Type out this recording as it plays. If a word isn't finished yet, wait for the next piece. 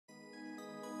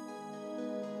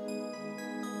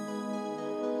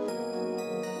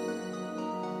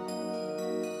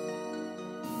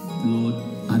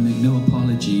no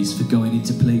apologies for going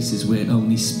into places where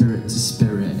only spirit to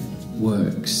spirit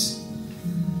works.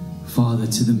 Father,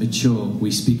 to the mature,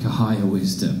 we speak a higher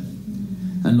wisdom.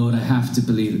 And Lord, I have to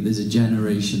believe that there's a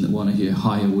generation that want to hear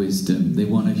higher wisdom. They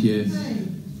want to hear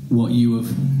what you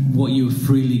have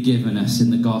freely given us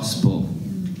in the gospel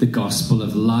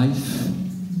of life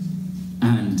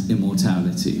and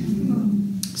immortality.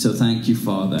 So thank you,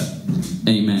 Father.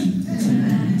 Amen.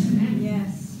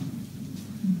 Yes.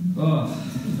 Oh.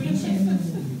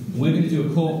 We're going to do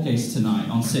a court case tonight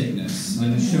on sickness. I'm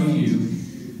going to show you.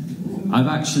 I've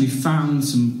actually found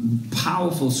some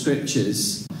powerful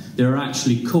scriptures. There are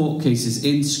actually court cases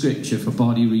in Scripture for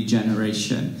body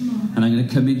regeneration. And I'm going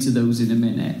to come into those in a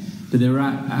minute. But there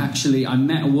are actually, I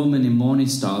met a woman in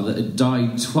Morningstar that had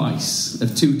died twice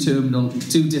of two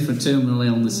different terminal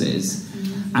illnesses.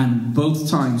 And both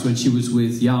times when she was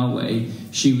with Yahweh,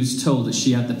 she was told that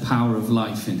she had the power of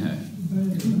life in her.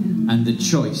 And the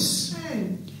choice.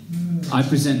 I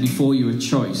present before you a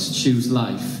choice. Choose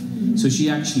life. So she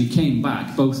actually came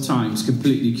back both times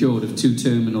completely cured of two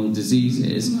terminal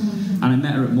diseases. And I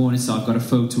met her at Morningstar. I've got a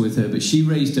photo with her. But she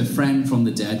raised her friend from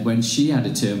the dead when she had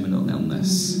a terminal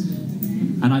illness.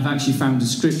 And I've actually found a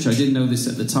scripture. I didn't know this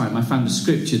at the time. I found a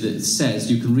scripture that says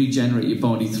you can regenerate your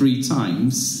body 3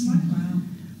 times.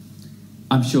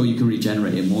 I'm sure you can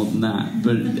regenerate it more than that.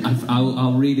 But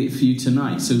I'll read it for you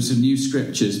tonight. So some new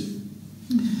scriptures.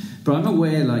 But I'm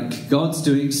aware, like, God's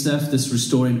doing stuff that's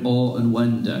restoring awe and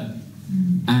wonder.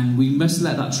 And we must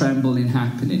let that trembling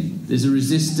happening. There's a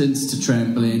resistance to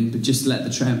trembling, but just let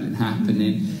the trembling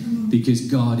happening. Because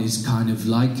God is kind of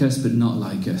like us, but not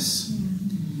like us.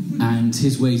 And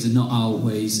his ways are not our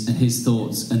ways, and his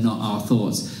thoughts are not our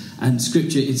thoughts. And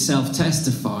Scripture itself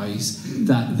testifies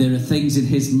that there are things in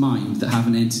his mind that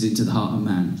haven't entered into the heart of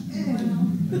man,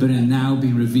 but are now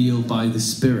being revealed by the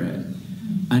Spirit.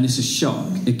 And it's a shock.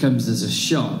 It comes as a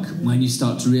shock when you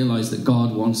start to realize that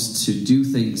God wants to do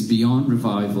things beyond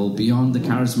revival, beyond the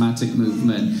charismatic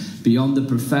movement, beyond the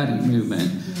prophetic movement,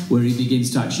 where he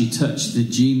begins to actually touch the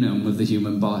genome of the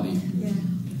human body.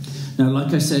 Now,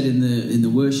 like I said in the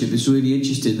worship, it's really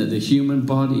interesting that the human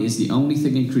body is the only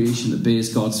thing in creation that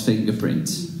bears God's fingerprint.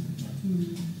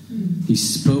 He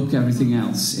spoke everything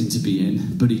else into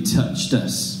being, but he touched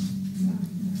us.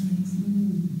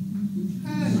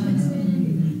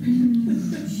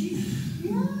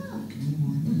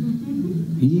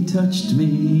 He touched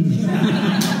me.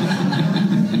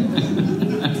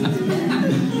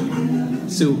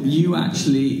 So you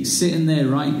actually, sitting there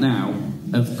right now,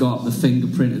 have got the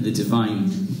fingerprint of the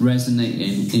divine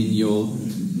resonating in your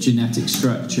genetic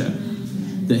structure.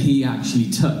 That he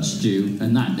actually touched you,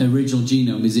 and that original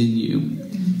genome is in you.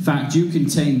 In fact, you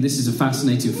contain, this is a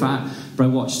fascinating fact, but I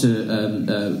watched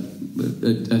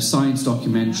a science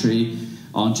documentary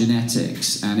on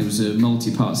genetics, and it was a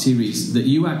multi-part series, that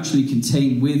you actually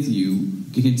contain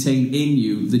in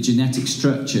you the genetic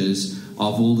structures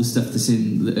of all the stuff that's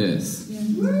in the earth.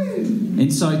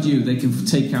 Inside you, they can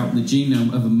take out the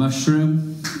genome of a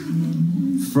mushroom,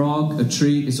 frog, a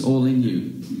tree. It's all in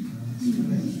you.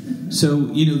 So,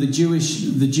 you know, the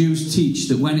Jews teach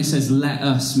that when it says, let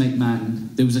us make man,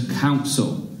 there was a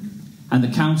council. And the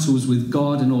council was with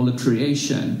God and all of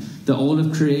creation. That all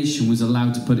of creation was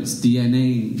allowed to put its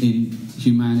DNA in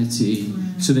humanity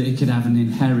so that it could have an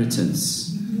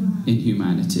inheritance in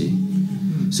humanity.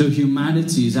 So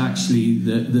humanity is actually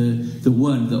the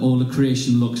one that all of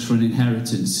creation looks for an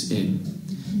inheritance in.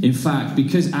 In fact,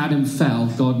 because Adam fell,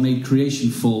 God made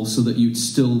creation fall so that you'd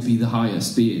still be the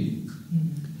highest being.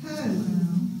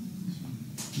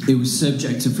 It was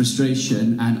subject to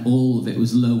frustration, and all of it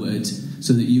was lowered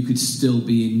so that you could still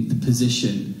be in the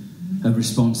position of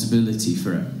responsibility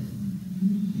for it.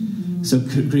 So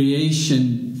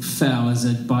creation fell as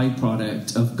a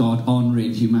byproduct of God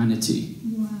honouring humanity.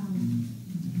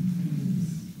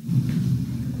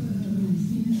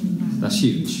 That's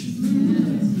huge.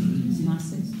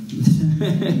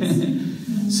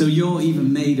 So you're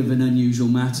even made of an unusual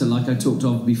matter, like I talked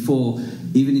of before.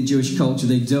 Even in Jewish culture,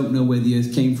 they don't know where the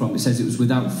earth came from. It says it was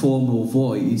without form or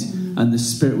void, and the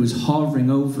Spirit was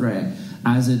hovering over it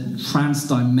as a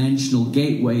trans-dimensional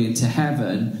gateway into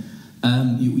heaven.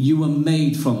 You were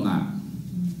made from that.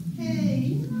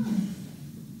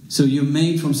 So you're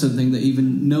made from something that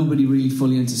even nobody really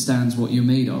fully understands what you're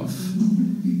made of.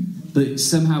 But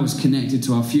somehow it's connected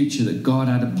to our future, that God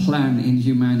had a plan in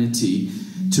humanity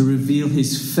to reveal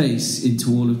his face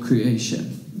into all of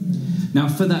creation. Now,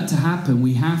 for that to happen,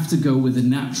 we have to go with the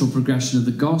natural progression of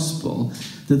the gospel,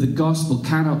 that the gospel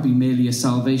cannot be merely a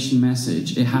salvation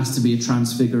message. It has to be a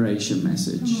transfiguration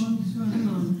message.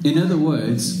 In other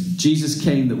words, Jesus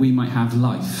came that we might have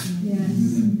life.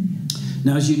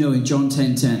 Now, as you know, in John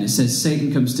 10:10, it says,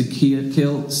 Satan comes to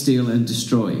kill, steal, and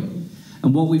destroy.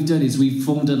 And what we've done is we've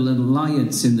formed an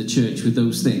alliance in the church with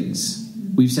those things.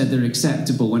 We've said they're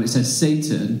acceptable. When it says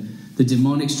Satan, the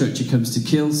demonic structure, comes to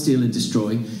kill, steal, and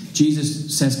destroy,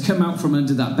 Jesus says, come out from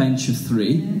under that bench of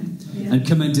three and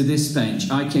come under this bench.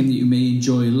 I came that you may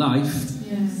enjoy life,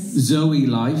 Zoe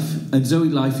life. And Zoe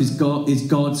life is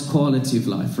God's quality of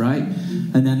life, right?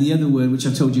 And then the other word, which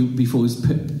I've told you before, is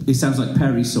it sounds like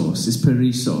peri sauce. It's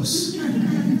peri sauce.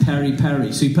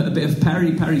 Peri. So you put a bit of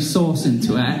peri sauce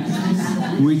into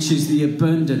it, which is the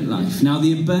abundant life. Now,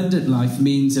 the abundant life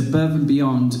means above and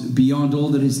beyond all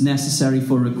that is necessary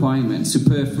for requirement,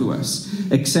 superfluous,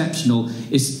 exceptional.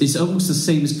 It's almost the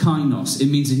same as kainos. It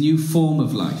means a new form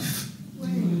of life.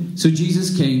 So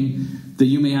Jesus came that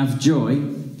you may have joy,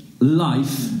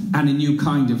 life, and a new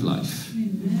kind of life.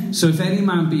 So if any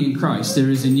man be in Christ, there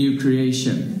is a new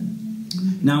creation.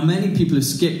 Now, many people have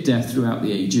skipped death throughout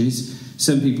the ages.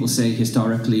 Some people say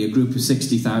historically a group of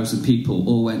 60,000 people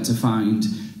all went to find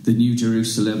the New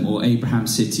Jerusalem or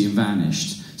Abraham's city and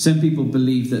vanished. Some people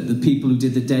believe that the people who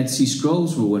did the Dead Sea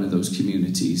Scrolls were one of those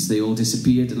communities. They all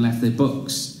disappeared and left their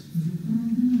books.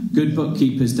 Good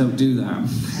bookkeepers don't do that.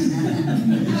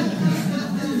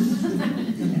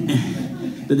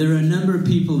 But there are a number of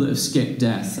people that have skipped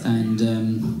death, and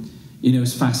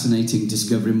it's fascinating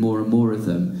discovering more and more of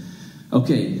them.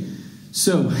 Okay,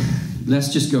 so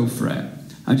let's just go for it.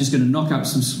 I'm just going to knock out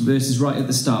some verses right at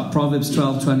the start. Proverbs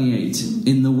 12:28.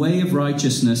 In the way of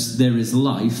righteousness there is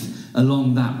life,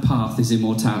 along that path is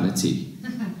immortality.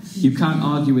 You can't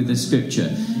argue with this scripture.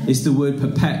 It's the word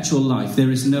perpetual life.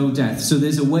 There is no death. So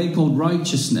there's a way called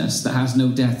righteousness that has no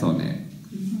death on it.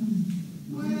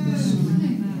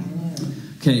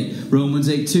 Okay, Romans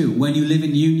 8:2. When you live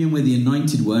in union with the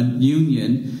Anointed One,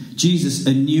 Jesus,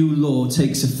 a new law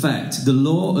takes effect. The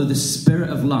law of the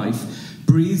Spirit of life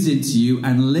breathes into you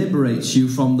and liberates you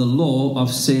from the law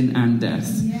of sin and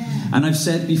death. And I've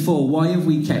said before, why have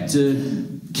we kept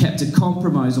a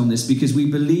compromise on this? Because we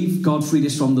believe God freed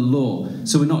us from the law.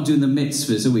 So we're not doing the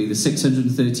mitzvahs, are we? The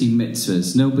 613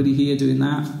 mitzvahs. Nobody here doing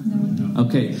that? No.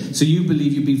 Okay, so you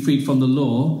believe you've been freed from the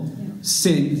law.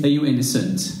 Sin, are you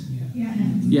innocent?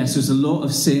 Yes, there's a law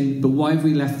of sin, but why have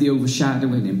we left the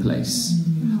overshadowing in place?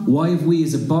 Why have we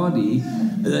as a body,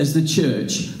 as the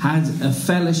church, had a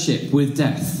fellowship with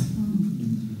death?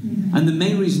 And the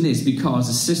main reason is because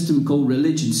a system called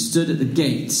religion stood at the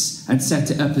gates and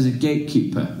set it up as a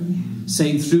gatekeeper,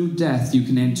 saying through death you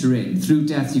can enter in, through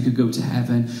death you could go to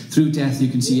heaven, through death you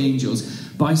can see angels.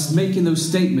 By making those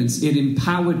statements, it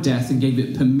empowered death and gave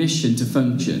it permission to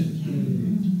function.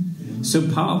 So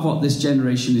part of what this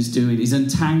generation is doing is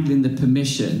untangling the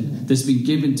permission that's been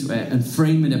given to it and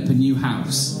framing up a new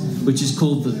house, which is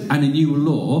called and a new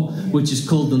law, which is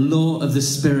called the law of the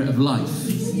Spirit of life.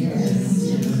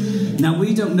 Now,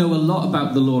 we don't know a lot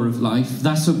about the law of life.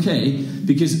 That's okay,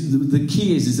 because the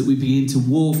key is that we begin to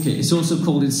walk it. It's also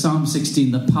called in Psalm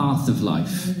 16 the path of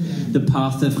life. The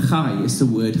path of chai is the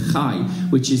word chai,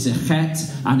 which is a chet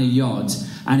and a yod,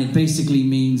 and it basically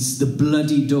means the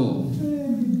bloody door.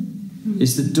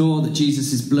 It's the door that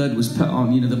Jesus' blood was put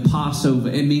on, the Passover.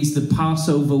 It means the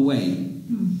Passover way.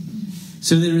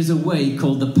 So there is a way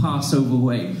called the Passover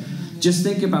way. Just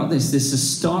think about this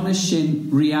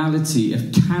astonishing reality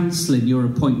of cancelling your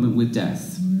appointment with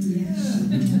death.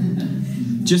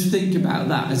 Just think about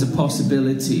that as a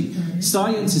possibility.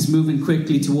 Science is moving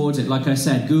quickly towards it. Like I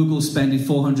said, Google's spending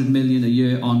 $400 million a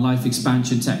year on life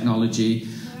expansion technology.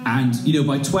 And,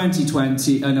 by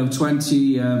 2020, I can't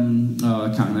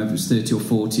remember if it was 30 or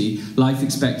 40, life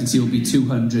expectancy will be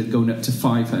 200 going up to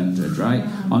 500, right?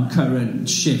 On current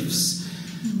shifts.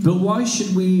 But why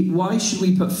should we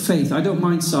put faith? I don't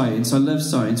mind science, I love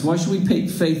science. Why should we put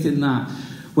faith in that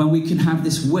when we can have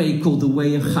this way called the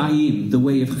way of Chaim, the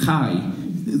way of Chai,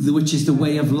 which is the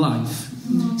way of life?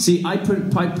 See, I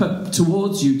put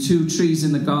towards you two trees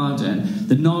in the garden,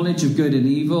 the knowledge of good and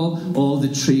evil, or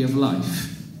the tree of life.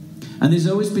 And there's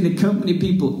always been a company of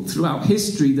people throughout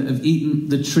history that have eaten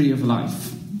the tree of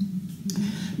life.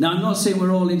 Now, I'm not saying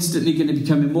we're all instantly going to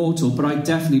become immortal, but I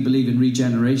definitely believe in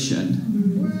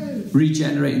regeneration.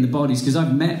 Regenerating the bodies, because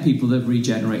I've met people that have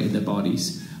regenerated their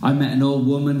bodies. I met an old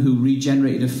woman who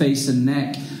regenerated her face and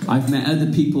neck. I've met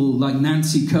other people like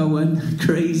Nancy Cohen,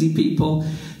 crazy people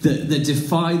that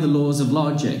defy the laws of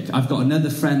logic. I've got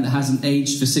another friend that hasn't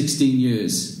aged for 16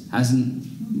 years, hasn't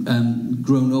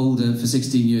grown older for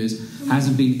 16 years,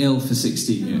 hasn't been ill for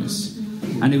 16 years.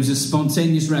 And it was a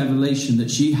spontaneous revelation that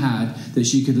she had that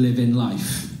she could live in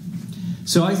life.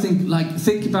 So I think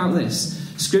about this.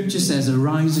 Scripture says,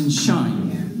 arise and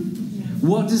shine.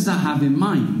 What does that have in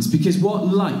mind? Because what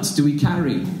light do we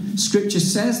carry? Scripture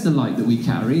says the light that we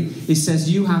carry, it says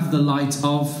you have the light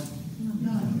of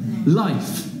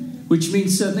life, which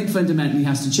means something fundamentally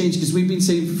has to change, because we've been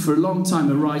saying for a long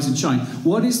time, arise and shine.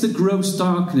 What is the gross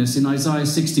darkness in Isaiah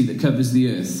 60 that covers the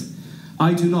earth?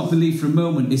 I do not believe for a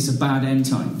moment it's a bad end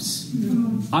times.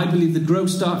 I believe the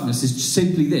gross darkness is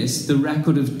simply this, the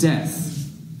record of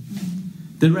death.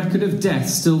 The record of death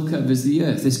still covers the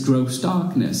earth, this gross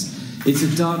darkness. It's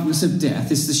a darkness of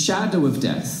death. It's the shadow of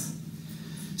death.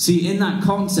 See, in that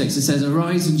context, it says,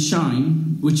 arise and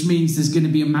shine, which means there's going to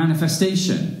be a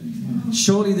manifestation.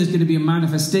 Surely there's going to be a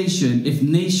manifestation if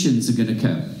nations are going to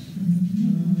come.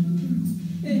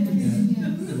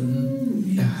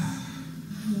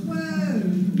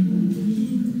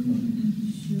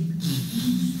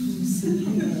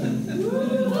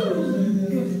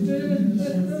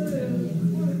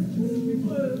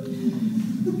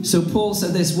 So Paul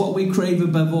said this, what we crave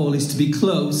above all is to be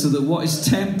clothed so that what is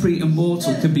temporary and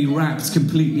mortal can be wrapped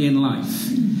completely in life.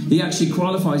 He actually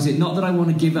qualifies it, not that I want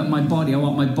to give up my body, I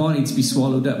want my body to be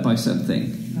swallowed up by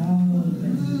something.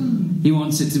 He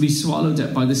wants it to be swallowed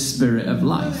up by the spirit of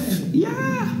life.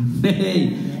 Yeah!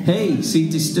 Hey, see,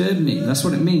 disturb me. That's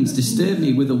what it means, disturb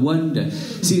me with a wonder.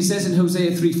 See, it says in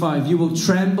Hosea 3:5, you will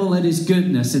tremble at his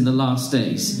goodness in the last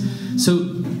days.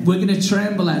 So we're going to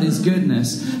tremble at his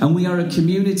goodness, and we are a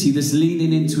community that's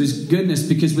leaning into his goodness,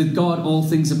 because with God all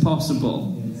things are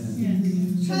possible.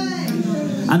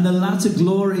 And the latter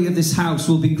glory of this house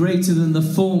will be greater than the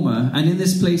former, and in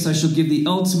this place I shall give the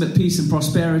ultimate peace and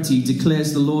prosperity,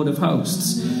 declares the Lord of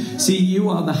hosts. See, you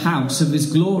are the house of his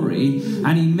glory,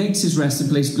 and he makes his resting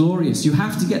place glorious. You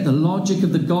have to get the logic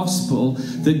of the gospel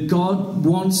that God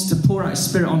wants to pour out his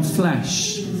spirit on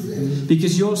flesh,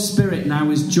 because your spirit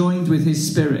now is joined with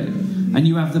his spirit, and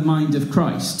you have the mind of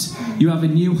Christ. You have a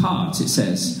new heart, it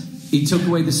says. He took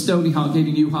away the stony heart, gave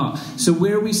you a new heart. So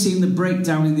where are we seeing the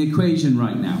breakdown in the equation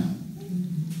right now?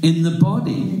 In the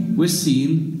body. We're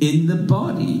seeing in the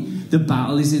body. The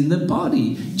battle is in the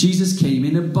body. Jesus came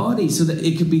in a body so that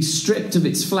it could be stripped of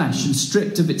its flesh and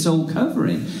stripped of its old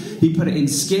covering. He put it in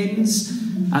skins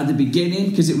at the beginning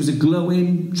because it was a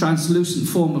glowing, translucent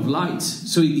form of light.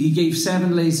 So he gave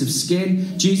 7 layers of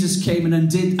skin. Jesus came and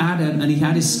undid Adam, and he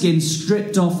had his skin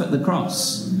stripped off at the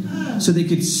cross, so they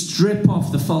could strip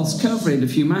off the false covering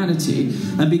of humanity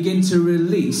and begin to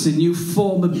release a new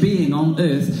form of being on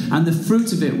earth. And the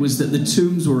fruit of it was that the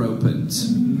tombs were opened.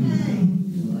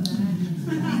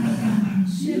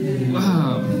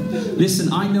 Wow.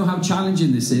 Listen, I know how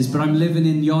challenging this is, but I'm living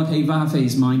in Yod Heh Vav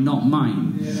Heh's mind, not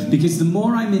mine. Because the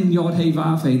more I'm in Yod Heh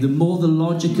Vav Heh, the more the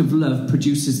logic of love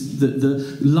produces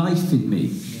the life in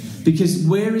me. Because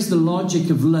where is the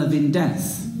logic of love in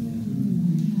death?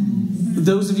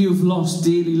 Those of you who've lost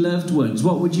dearly loved ones,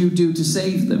 what would you do to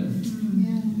save them?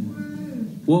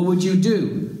 What would you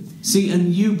do? See,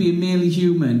 and you being merely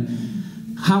human,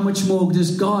 how much more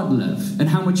does God love? And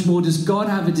how much more does God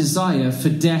have a desire for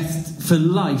death, for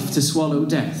life to swallow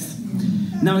death?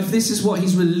 Now, if this is what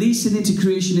he's releasing into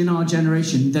creation in our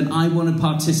generation, then I want to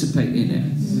participate in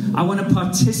it. I want to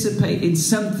participate in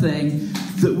something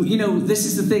that, you know, this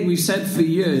is the thing we've said for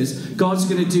years, God's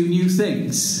going to do new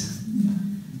things.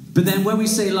 But then when we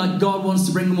say, like, God wants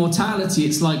to bring immortality,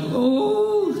 it's like,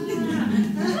 oh,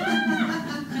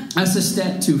 that's a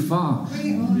step too far.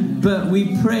 But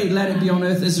we pray, let it be on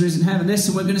earth as there is in heaven.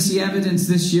 Listen, we're going to see evidence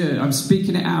this year. I'm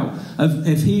speaking it out of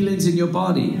healings in your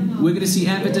body. We're going to see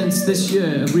evidence this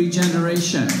year of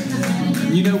regeneration.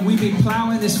 You know, we've been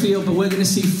plowing this field, but we're going to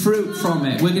see fruit from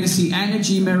it. We're going to see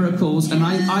energy miracles, and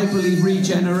I believe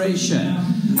regeneration.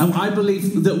 And I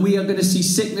believe that we are going to see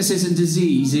sicknesses and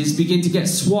diseases begin to get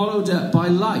swallowed up by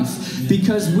life,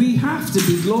 because we have to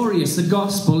be glorious. The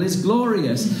gospel is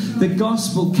glorious. The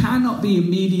gospel cannot be a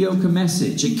mediocre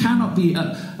message. It cannot be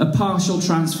a partial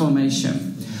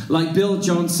transformation. Like Bill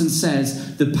Johnson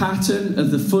says, the pattern of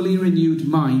the fully renewed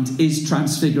mind is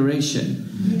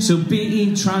transfiguration. So be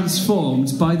ye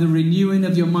transformed by the renewing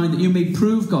of your mind, that you may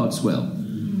prove God's will.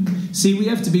 See, we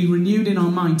have to be renewed in our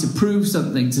mind to prove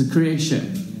something to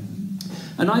creation.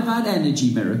 And I've had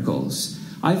energy miracles.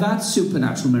 I've had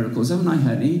supernatural miracles, haven't I,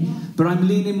 honey? But I'm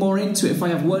leaning more into it. If I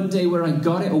have one day where I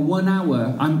got it, or 1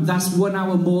 hour, that's 1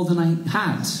 hour more than I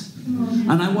had.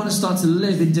 And I want to start to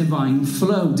live in divine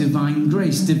flow, divine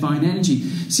grace, divine energy.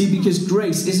 See, because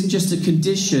grace isn't just a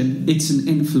condition, it's an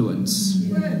influence.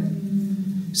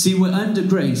 See, we're under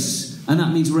grace, and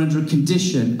that means we're under a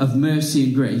condition of mercy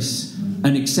and grace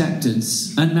and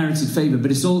acceptance, unmerited favour, but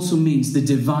it also means the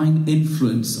divine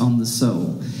influence on the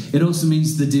soul. It also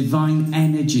means the divine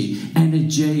energy,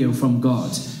 energeo from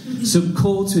God. So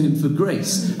called to him for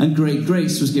grace, and great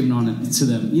grace was given on to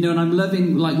them. You know, and I'm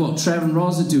loving like what Trevor and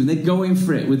Roz are doing. They're going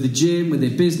for it with the gym, with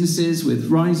their businesses, with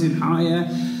rising higher.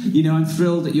 You know, I'm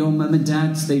thrilled that your mum and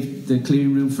dad, they're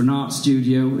clearing room for an art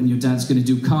studio, and your dad's going to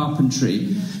do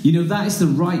carpentry. You know, that is the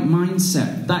right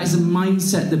mindset. That is a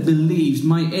mindset that believes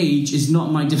my age is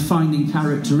not my defining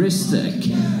characteristic.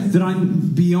 That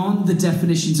I'm beyond the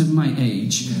definitions of my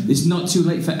age. It's not too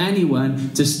late for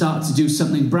anyone to start to do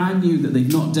something brand new that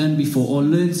they've not done before, or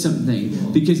learn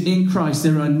something. Because in Christ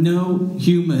there are no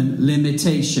human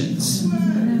limitations.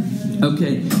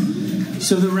 Okay.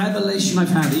 So the revelation I've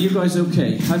had, are you guys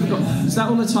okay? Is that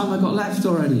all the time I've got left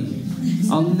already?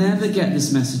 I'll never get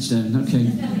this message done.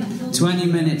 Okay. 20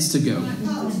 minutes to go.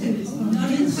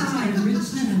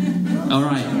 All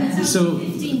right. So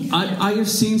I have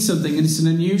seen something, and it's an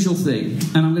unusual thing,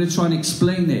 and I'm going to try and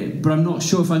explain it, but I'm not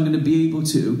sure if I'm going to be able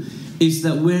to, is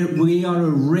that we are a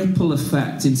ripple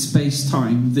effect in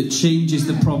space-time that changes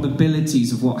the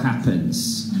probabilities of what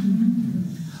happens.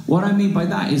 What I mean by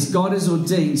that is God has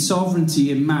ordained sovereignty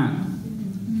in man.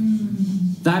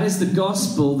 That is the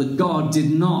gospel, that God did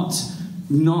not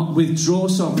withdraw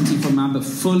sovereignty from man, but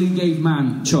fully gave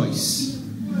man choice.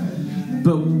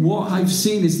 But what I've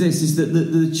seen is this, is that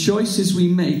the choices we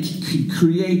make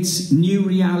create new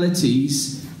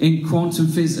realities in quantum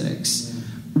physics.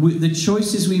 The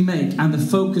choices we make and the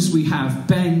focus we have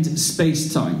bend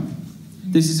space-time.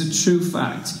 This is a true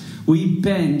fact. We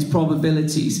bend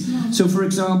probabilities. So, for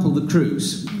example, the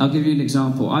cruise. I'll give you an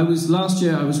example. Last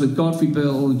year I was with Godfrey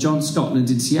Bill and John Scotland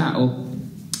in Seattle.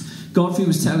 Godfrey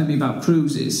was telling me about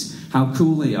cruises, how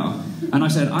cool they are. And I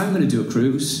said, I'm going to do a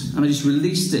cruise. And I just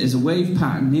released it as a wave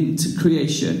pattern into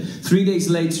creation. 3 days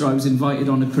later, I was invited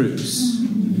on a cruise.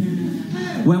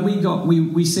 When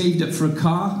we saved up for a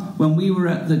car. When we were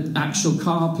at the actual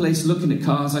car place looking at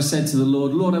cars, I said to the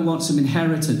Lord, Lord, I want some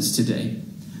inheritance today.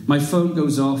 My phone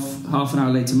goes off half an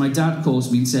hour later. My dad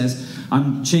calls me and says,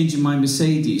 I'm changing my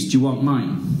Mercedes. Do you want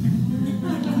mine?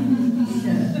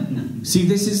 See,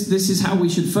 this is how we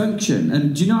should function.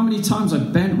 And do you know how many times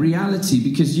I've bent reality?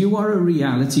 Because you are a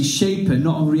reality shaper,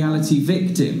 not a reality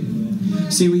victim.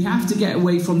 See, we have to get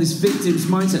away from this victim's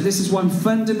mindset. This is why I'm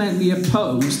fundamentally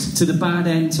opposed to the bad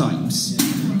end times.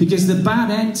 Because the bad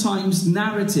end times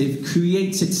narrative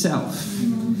creates itself.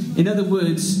 In other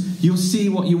words, you'll see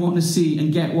what you want to see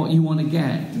and get what you want to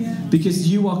get. Because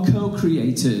you are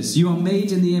co-creators. You are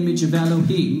made in the image of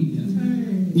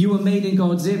Elohim. You are made in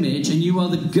God's image, and you are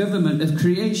the government of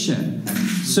creation.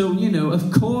 So, you know,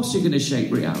 of course you're going to shape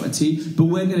reality, but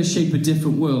we're going to shape a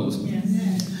different world.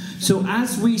 So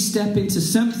as we step into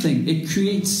something, it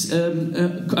creates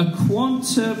a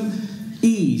quantum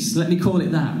ease. Let me call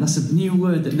it that. That's a new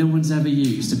word that no one's ever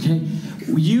used, okay?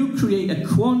 You create a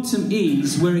quantum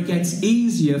ease where it gets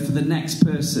easier for the next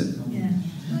person.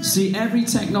 See, every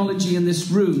technology in this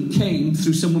room came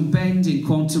through someone bending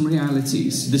quantum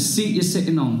realities. The seat you're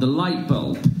sitting on, the light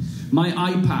bulb, my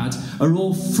iPad are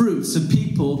all fruits of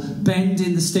people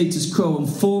bending the status quo and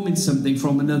forming something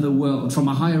from another world, from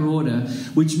a higher order,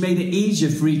 which made it easier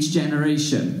for each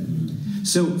generation.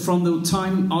 So from the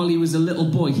time Ollie was a little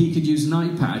boy, he could use an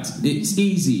iPad. It's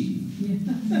easy.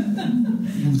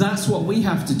 That's what we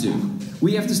have to do.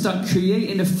 We have to start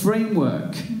creating a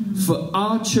framework for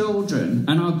our children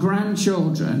and our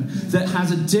grandchildren that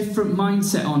has a different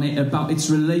mindset on it about its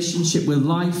relationship with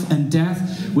life and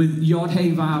death, with Yod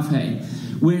He Vav He,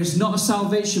 where it's not a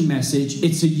salvation message,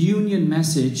 it's a union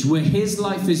message where His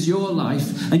life is your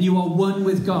life and you are one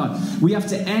with God. We have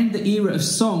to end the era of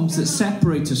songs that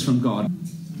separate us from God,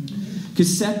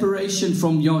 because separation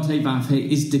from Yod He Vav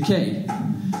He is decay.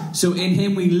 So in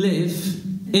Him we live,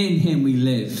 in Him we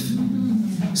live.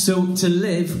 So to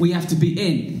live, we have to be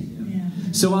in.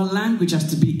 So our language has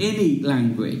to be any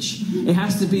language. It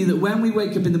has to be that when we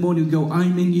wake up in the morning, we go,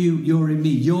 I'm in you, you're in me.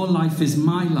 Your life is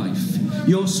my life.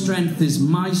 Your strength is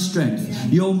my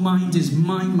strength. Your mind is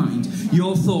my mind.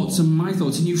 Your thoughts are my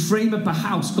thoughts. And you frame up a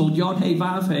house called Yod He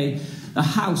Vav He, a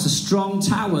house, a strong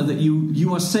tower that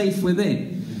you are safe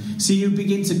within. So you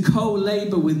begin to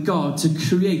co-labor with God to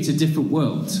create a different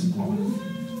world.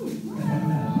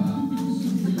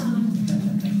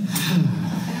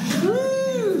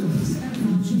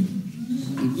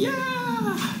 Yeah.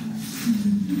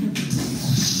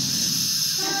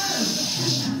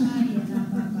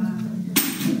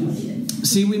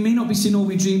 See, we may not be seeing all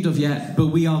we dreamed of yet, but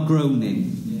we are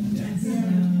groaning.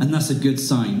 And that's a good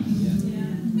sign.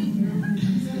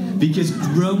 Because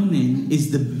groaning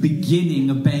is the beginning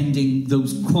of bending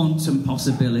those quantum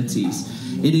possibilities.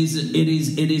 It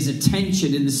is a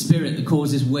tension in the spirit that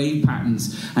causes wave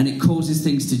patterns, and it causes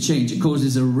things to change. It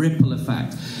causes a ripple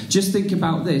effect. Just think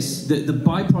about this, that the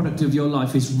byproduct of your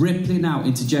life is rippling out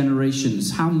into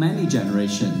generations. How many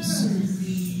generations?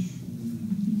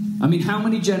 I mean, how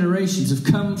many generations have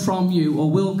come from you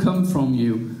or will come from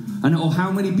you? And or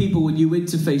how many people will you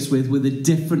interface with a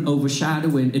different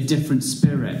overshadowing, a different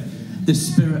spirit, the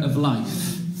spirit of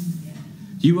life?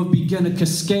 You have begun a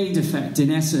cascade effect,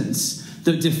 in essence,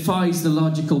 that defies the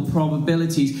logical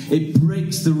probabilities. It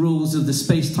breaks the rules of the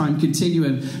space-time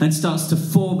continuum and starts to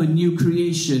form a new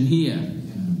creation here.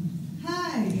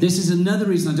 This is another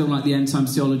reason I don't like the end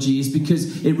times theology, is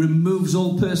because it removes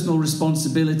all personal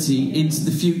responsibility into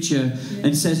the future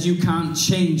and says you can't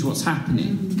change what's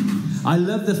happening. I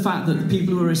love the fact that the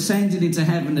people who are ascending into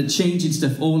heaven are changing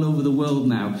stuff all over the world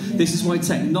now. This is why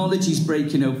technology is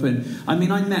breaking open. I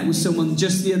mean, I met with someone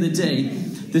just the other day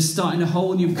that's starting a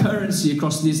whole new currency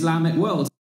across the Islamic world.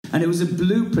 And it was a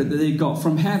blueprint that they got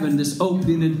from heaven that's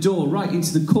opening a door right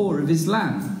into the core of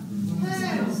Islam.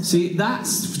 See,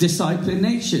 that's discipling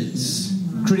nations,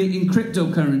 creating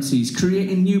cryptocurrencies,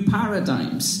 creating new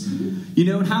paradigms. You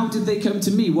know, and how did they come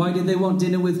to me? Why did they want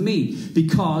dinner with me?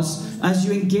 Because as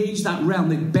you engage that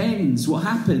realm, it bends. What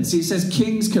happens? See, it says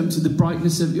kings come to the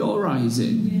brightness of your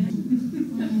rising.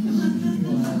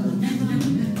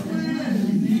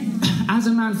 As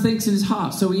a man thinks in his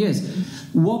heart, so he is.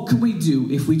 What can we do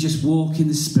if we just walk in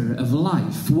the spirit of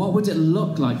life? What would it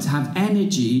look like to have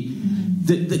energy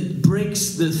that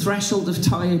breaks the threshold of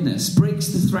tiredness, breaks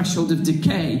the threshold of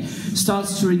decay,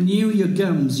 starts to renew your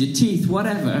gums, your teeth,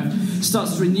 whatever,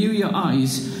 starts to renew your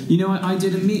eyes? You know, I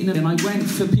did a meeting and I went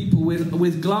for people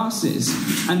with glasses,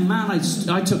 and man,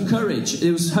 I took courage.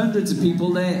 There was hundreds of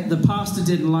people there. The pastor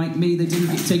didn't like me. They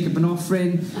didn't take up an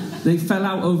offering. They fell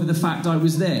out over the fact I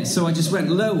was there. So I just went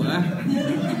lower.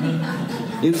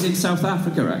 It was in South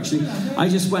Africa, actually. I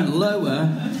just went lower,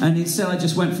 and instead I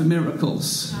just went for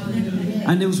miracles.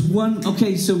 And there was one,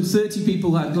 okay, so 30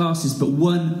 people had glasses, but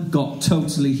one got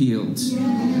totally healed.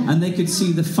 And they could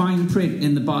see the fine print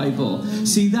in the Bible.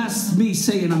 See, that's me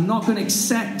saying I'm not going to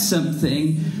accept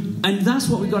something. And that's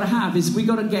what we've got to have, is we've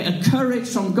got to get a courage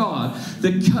from God,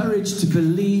 the courage to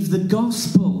believe the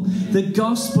gospel. The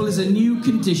gospel is a new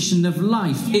condition of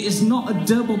life. It is not a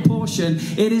double portion.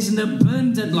 It is an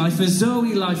abundant life, a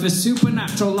Zoe life, a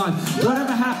supernatural life.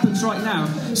 Whatever happens right now.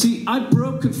 See, I've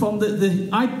broken from the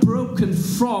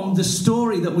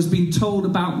story that was being told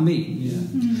about me. Yeah.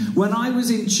 When I was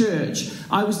in church,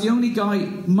 I was the only guy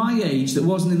my age that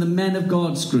wasn't in the Men of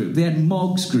God's group. They had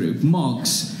Mogs group,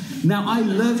 Mogs. Now, I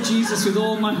love Jesus with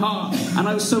all my heart, and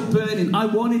I was so burning. I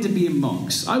wanted to be in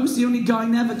Mogs. I was the only guy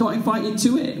never got invited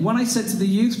to it. When I said to the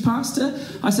youth pastor,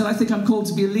 I said, I think I'm called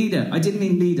to be a leader. I didn't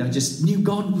mean leader. I just knew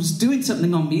God was doing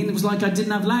something on me, and it was like I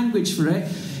didn't have language for it.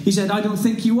 He said, I don't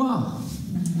think you are.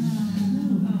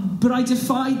 But I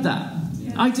defied that.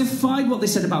 I defied what they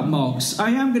said about Mogs.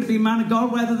 I am going to be a man of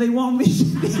God whether they want me to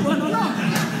be one or not.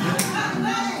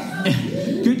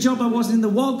 Good job I wasn't in the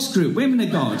Wogs group, Women of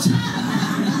God.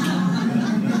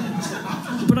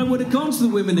 But I would have gone to the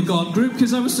Women of God group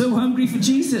because I was so hungry for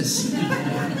Jesus.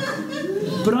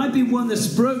 But I've been one that's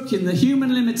broken the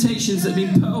human limitations that have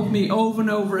been put on me over and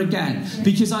over again,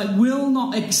 because I will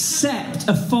not accept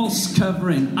a false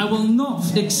covering. I will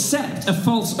not accept a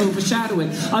false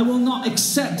overshadowing. I will not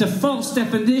accept a false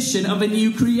definition of a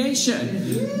new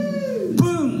creation.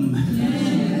 Boom!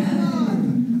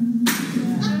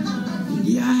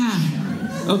 Yeah.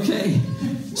 Okay.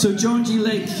 So John G.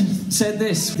 Lake said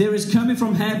this: there is coming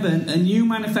from heaven a new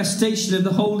manifestation of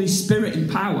the Holy Spirit in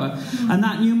power, and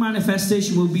that new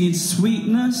manifestation will be in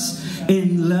sweetness,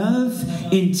 in love,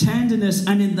 in tenderness,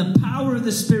 and in the power of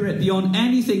the Spirit beyond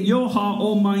anything your heart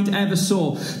or mind ever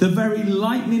saw. The very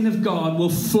lightning of God will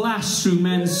flash through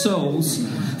men's souls.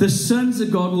 The sons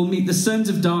of God will meet the sons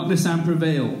of darkness and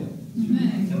prevail.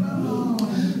 Amen.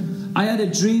 I had a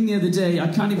dream the other day. I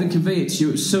can't even convey it to you.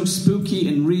 It was so spooky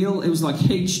and real. It was like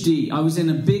HD. I was in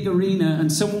a big arena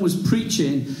and someone was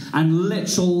preaching, and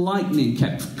literal lightning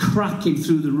kept cracking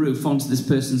through the roof onto this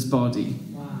person's body.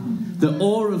 Wow. The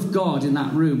awe of God in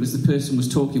that room as the person was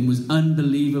talking was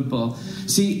unbelievable.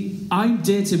 See, I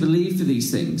dare to believe for these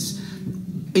things.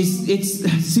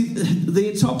 See, the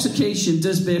intoxication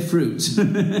does bear fruit.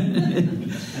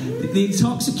 The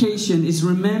intoxication is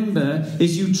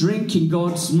you drinking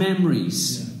God's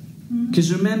memories.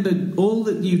 Because remember, all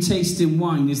that you taste in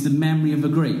wine is the memory of a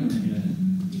grape.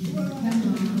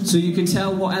 So you can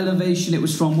tell what elevation it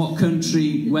was from, what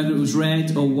country, whether it was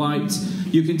red or white.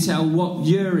 You can tell what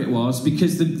year it was,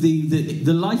 because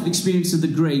the life experience of the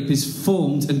grape is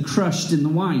formed and crushed in the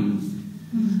wine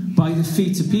by the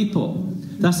feet of people.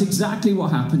 That's exactly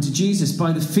what happened to Jesus.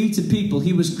 By the feet of people,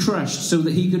 he was crushed so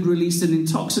that he could release an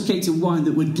intoxicating wine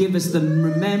that would give us the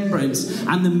remembrance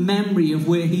and the memory of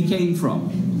where he came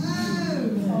from.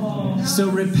 So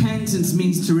repentance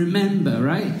means to remember,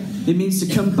 right? It means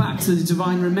to come back to the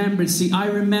divine remembrance. See, I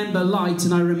remember light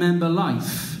and I remember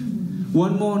life.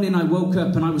 One morning I woke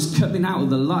up and I was coming out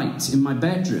of the light in my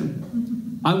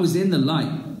bedroom. I was in the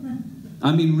light.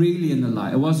 I mean, really in the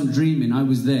light. I wasn't dreaming. I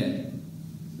was there.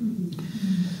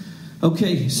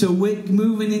 Okay, so we're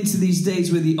moving into these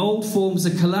days where the old forms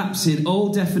are collapsing,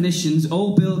 old definitions,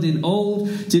 old building, old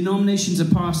denominations are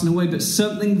passing away, but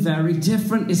something very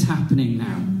different is happening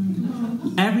now.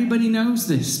 Everybody knows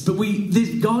this, but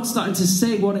God's starting to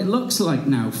say what it looks like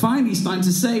now. Finally, he's starting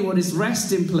to say what his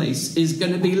resting place is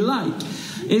going to be like.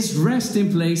 His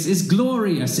resting place is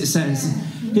glorious, it says.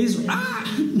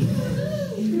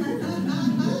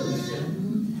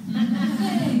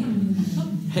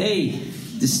 Hey,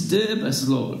 disturb us,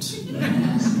 Lord.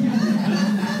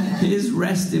 His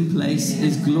resting place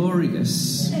is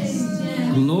glorious.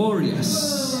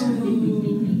 Glorious.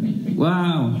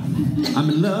 Wow. I'm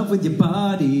in love with your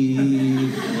body.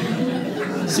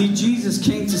 See, Jesus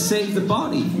came to save the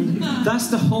body. That's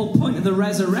the whole point of the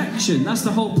resurrection. That's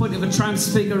the whole point of a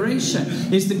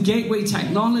transfiguration. It's the gateway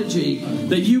technology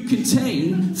that you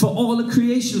contain for all the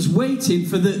creations, waiting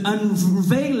for the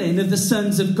unveiling of the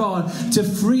sons of God to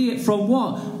free it from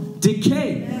what?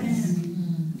 Decay.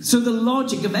 So the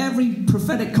logic of every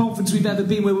prophetic conference we've ever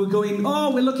been, where we're going, oh,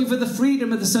 we're looking for the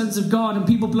freedom of the sons of God, and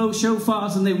people blow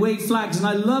shofars and they wave flags, and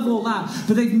I love all that,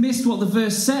 but they've missed what the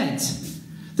verse said.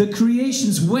 The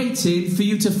creation's waiting for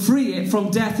you to free it from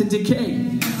death and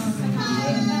decay.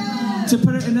 To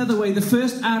put it another way, the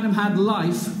first Adam had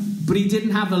life, but he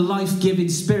didn't have a life-giving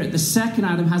spirit. The second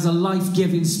Adam has a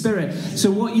life-giving spirit. So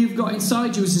what you've got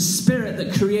inside you is a spirit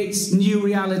that creates new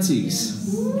realities.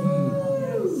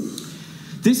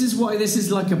 This is why this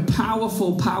is like a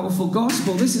powerful, powerful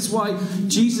gospel. This is why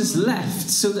Jesus left,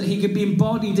 so that he could be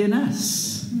embodied in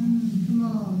us.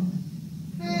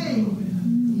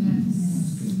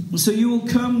 So you will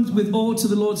come with awe to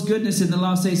the Lord's goodness in the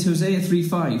last days, Hosea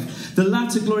 3:5. The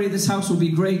latter glory of this house will be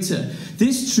greater.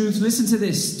 This truth, listen to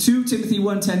this, 2 Timothy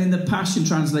 1:10 in the Passion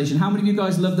Translation. How many of you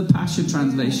guys love the Passion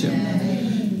Translation?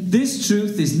 This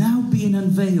truth is now being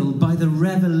unveiled by the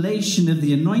revelation of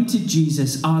the anointed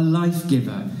Jesus, our life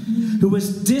giver, who has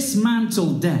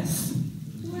dismantled death,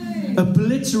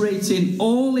 obliterating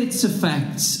all its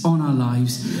effects on our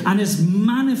lives, and has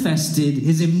manifested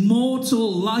his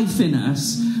immortal life in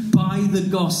us by the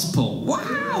gospel.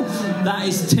 Wow! That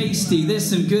is tasty. There's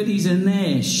some goodies in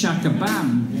there. Shaka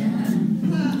bam.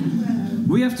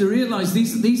 We have to realize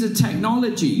these are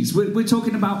technologies. We're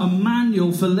talking about a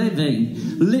manual for living.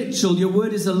 Literal, your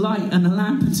word is a light and a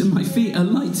lamp unto my feet, a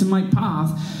light to my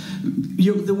path.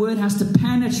 The word has to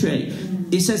penetrate.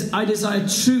 It says, I desire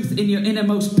truth in your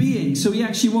innermost being. So he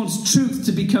actually wants truth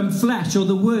to become flesh, or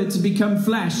the word to become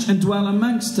flesh and dwell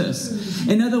amongst us.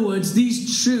 In other words,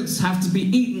 these truths have to be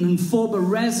eaten and form a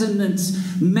resonant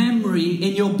memory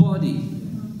in your body.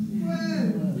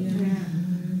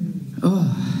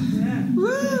 Oh.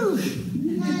 Woo.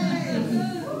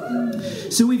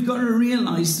 So we've got to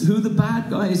realize who the bad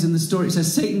guy is in the story. It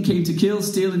says, Satan came to kill,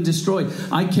 steal, and destroy.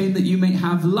 I came that you may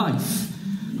have life.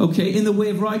 Okay, in the way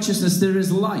of righteousness there is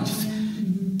life.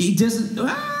 He doesn't...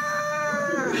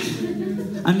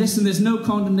 And listen, there's no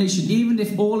condemnation. Even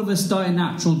if all of us die a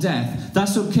natural death,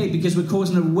 that's okay, because we're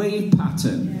causing a wave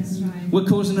pattern. That's right. We're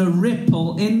causing a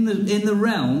ripple in the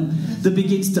realm that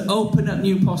begins to open up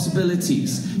new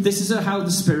possibilities. This is how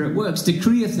the Spirit works.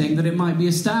 Decree a thing that it might be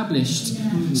established.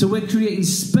 Yeah. So we're creating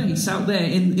space out there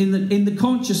in the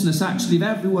consciousness, actually, of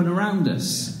everyone around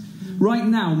us. Right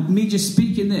now, me just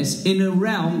speaking this, in a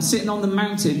realm, sitting on the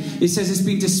mountain, it says it's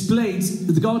been displayed,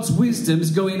 God's wisdom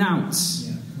is going out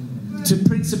to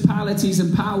principalities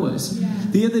and powers.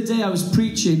 The other day I was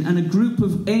preaching, and a group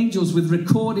of angels with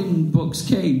recording books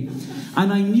came,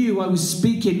 and I knew I was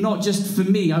speaking not just for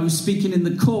me, I was speaking in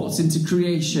the courts into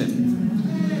creation.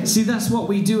 See, that's what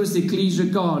we do as the Ecclesia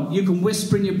of God. You can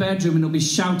whisper in your bedroom and it'll be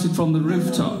shouted from the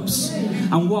rooftops.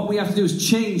 And what we have to do is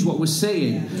change what we're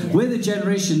saying. We're the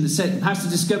generation that has to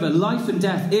discover life and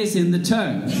death is in the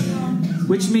tongue.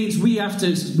 Which means we have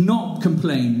to not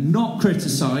complain, not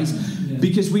criticize,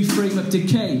 because we frame up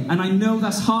decay. And I know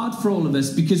that's hard for all of us,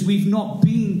 because we've not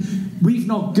been We've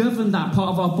not governed that part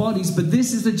of our bodies, but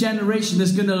this is the generation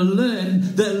that's going to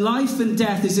learn that life and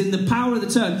death is in the power of the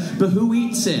tongue. But who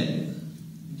eats it?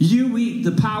 You eat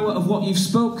the power of what you've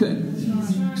spoken.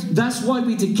 That's why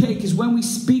we decay, because when we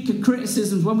speak of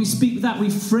criticisms, when we speak that, we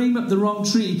frame up the wrong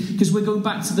tree, because we're going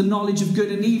back to the knowledge of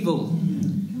good and evil.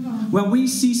 When we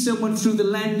see someone through the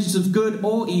lens of good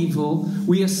or evil,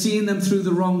 we are seeing them through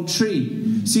the wrong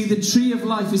tree. See, the tree of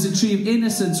life is a tree of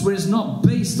innocence, where it's not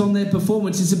based on their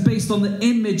performance. It's based on the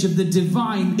image of the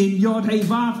divine in Yod He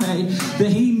Vav He,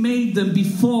 that He made them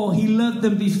before, He loved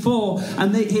them before,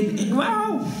 and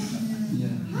wow!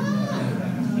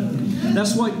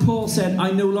 That's why Paul said,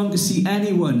 I no longer see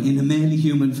anyone in a merely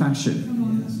human fashion.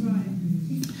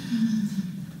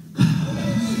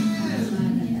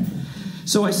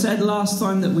 So I said last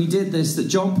time that we did this, that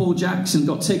John Paul Jackson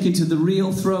got taken to the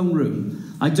real throne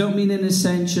room. I don't mean an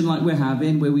ascension like we're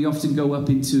having, where we often go up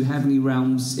into heavenly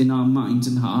realms in our minds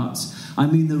and hearts. I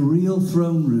mean the real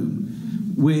throne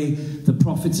room, where the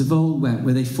prophets of old went,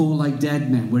 where they fall like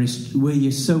dead men, where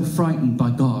you're so frightened by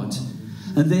God.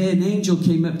 And there an angel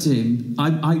came up to him.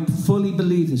 I fully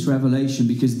believe this revelation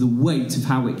because of the weight of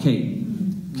how it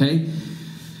came. Okay?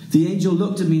 The angel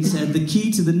looked at me and said, the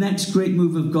key to the next great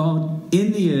move of God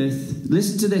in the earth,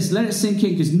 listen to this, let it sink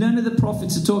in, because none of the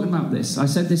prophets are talking about this. I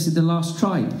said this in the last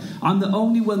tribe. I'm the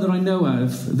only one that I know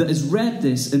of that has read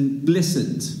this and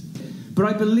listened. But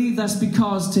I believe that's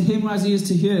because to him who has ears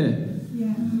to hear,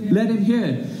 let him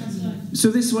hear. So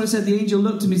this is what I said. The angel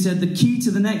looked at me and said, the key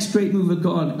to the next great move of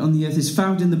God on the earth is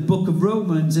found in the book of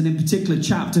Romans, and in particular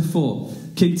chapter 4.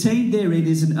 Contained therein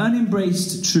is an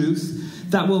unembraced truth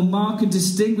that will mark and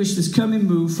distinguish this coming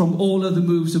move from all other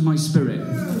moves of my spirit.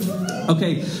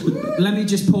 Okay, let me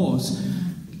just pause.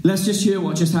 Let's just hear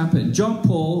what just happened. John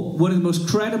Paul, one of the most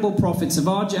credible prophets of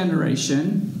our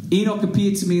generation, Enoch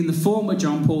appeared to me in the form of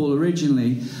John Paul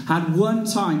originally, had one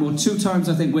time or two times,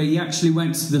 I think, where he actually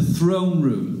went to the throne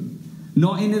room.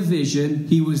 Not in a vision,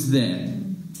 he was there.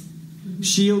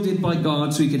 Shielded by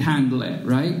God so he could handle it,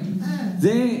 right?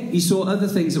 There, he saw other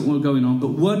things that were going on,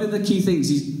 but one of the key things,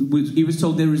 he was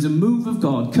told there is a move of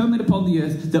God coming upon the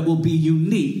earth that will be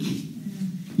unique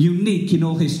in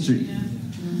all history.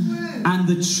 And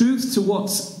the truth to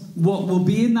what will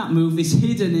be in that move is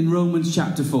hidden in Romans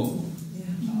chapter 4.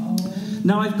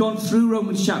 Now, I've gone through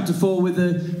Romans chapter 4 with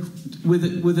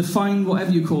a fine,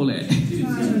 whatever you call it.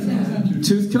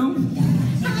 Tooth comb?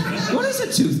 What is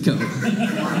a tooth comb?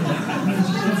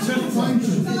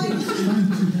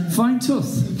 Fine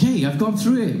tooth. Okay, I've gone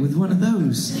through it with one of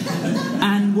those.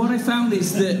 And what I found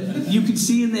is that you can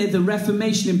see in there the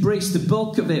Reformation embraced the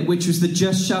bulk of it, which was the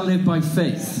just shall live by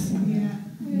faith.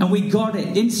 And we got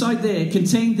it. Inside there,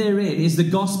 contained therein, is the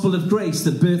gospel of grace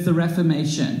that birthed the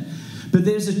Reformation. But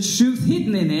there's a truth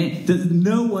hidden in it that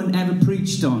no one ever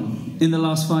preached on in the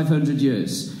last 500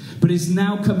 years. But it's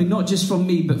now coming not just from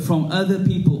me, but from other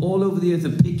people all over the earth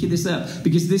are picking this up,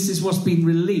 because this is what's been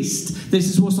released. This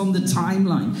is what's on the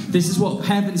timeline. This is what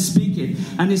heaven's speaking.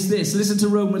 And it's this. Listen to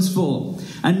Romans 4.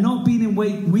 And not being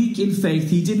weak in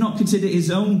faith, he did not consider his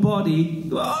own body.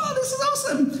 Oh, this is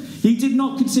awesome. He did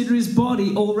not consider his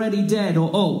body already dead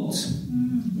or old.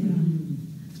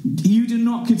 You do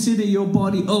not consider your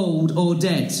body old or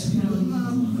dead,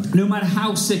 no matter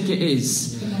how sick it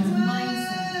is.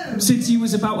 Since he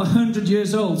was about 100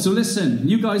 years old. So listen,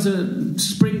 you guys are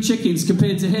spring chickens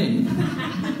compared to him.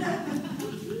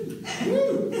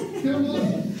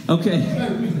 Okay.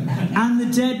 And the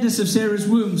deadness of Sarah's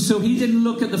womb. So he didn't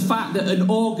look at the fact that an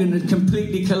organ had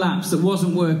completely collapsed that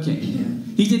wasn't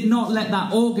working. He did not let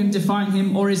that organ define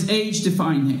him or his age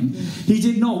define him. He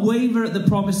did not waver at the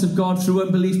promise of God through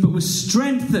unbelief, but was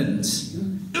strengthened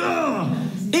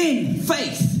in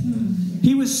faith.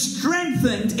 He was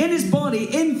strengthened in his body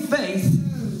in faith,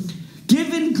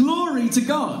 giving glory to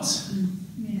God.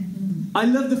 I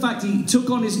love the fact he took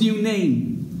on his new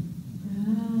name.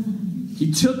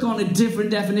 He took on a different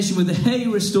definition with the hay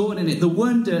restored in it. The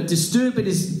wonder disturbing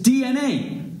his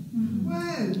DNA.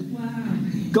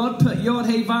 God put Yod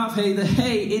He Vav He, the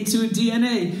hay, into a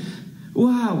DNA.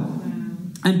 Wow.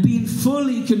 And being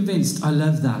fully convinced. I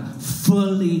love that.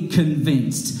 Fully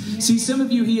convinced. See, some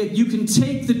of you here, you can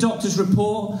take the doctor's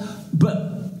report,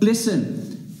 but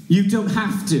listen, you don't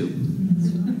have to.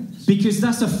 Because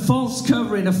that's a false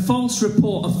covering, a false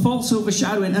report, a false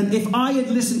overshadowing. And if I had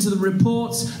listened to the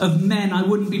reports of men, I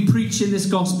wouldn't be preaching this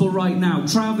gospel right now,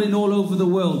 traveling all over the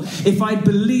world. If I'd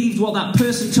believed what that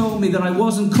person told me, that I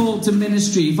wasn't called to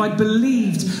ministry, if I'd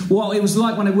believed what it was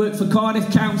like when I worked for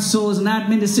Cardiff Council as an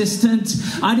admin assistant,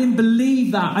 I didn't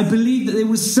believe that. I believed that there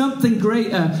was something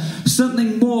greater,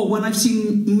 something more when I've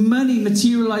seen money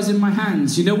materialize in my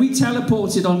hands. You know, we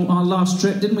teleported on our last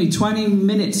trip, didn't we? 20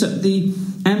 minutes at the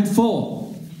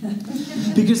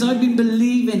M4. Because I've been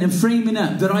believing and framing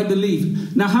up that I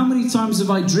believe. Now, how many times have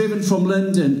I driven from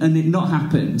London and it not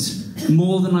happened?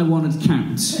 More than I wanted to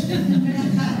count.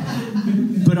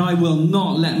 But I will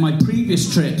not let my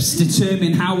previous trips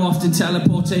determine how often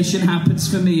teleportation happens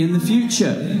for me in the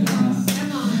future.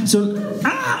 So,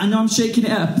 I know I'm shaking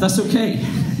it up. That's okay.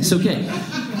 It's okay.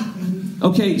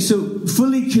 Okay, so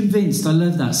fully convinced. I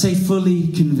love that. Say fully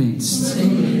convinced.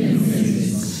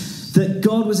 That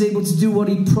God was able to do what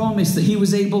he promised, that he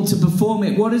was able to perform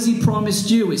it. What has he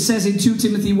promised you? It says in 2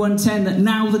 Timothy 1:10 that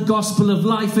now the gospel of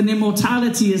life and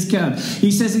immortality has come.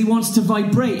 He says he wants to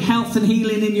vibrate health and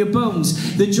healing in your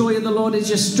bones. The joy of the Lord is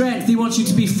your strength. He wants you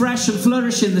to be fresh and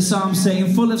flourishing, the Psalms say,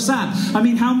 and full of sap. I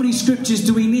mean, how many scriptures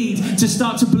do we need to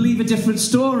start to believe a different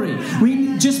story?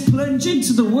 We just plunge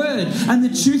into the word and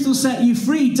the truth will set you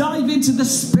free. Dive into the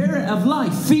spirit of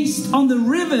life. Feast on the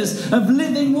rivers of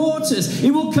living waters.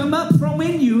 It will come up from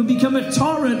in you and become a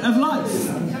torrent of life.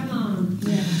 Come on.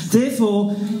 Yes.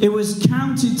 Therefore, it was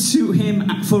counted to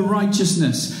him for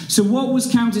righteousness. So what was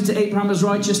counted to Abraham as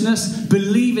righteousness?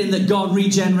 Believing that God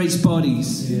regenerates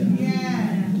bodies.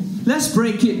 Yeah. Let's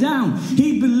break it down.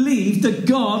 He believed that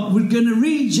God was going to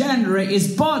regenerate his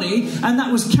body, and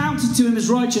that was counted to him as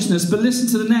righteousness. But listen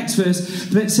to the next verse.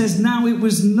 It says, now it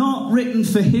was not written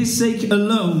for his sake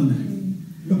alone,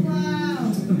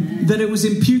 Wow. that it was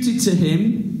imputed to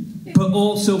him, but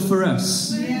also for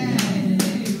us.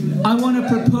 I want to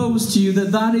propose to you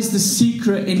that that is the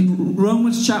secret in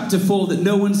Romans chapter 4 that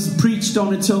no one's preached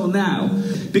on until now.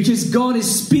 Because God is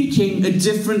speaking a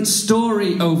different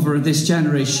story over this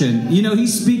generation. You know,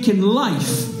 he's speaking life,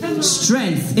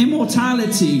 strength,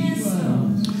 immortality.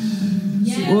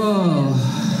 Whoa.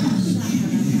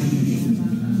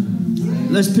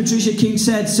 As Patricia King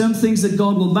said, some things that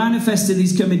God will manifest in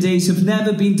these coming days have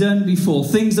never been done before.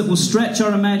 Things that will stretch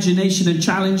our imagination and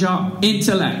challenge our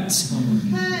intellect.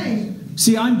 Hey.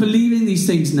 See, I'm believing these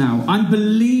things now. I'm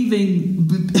believing...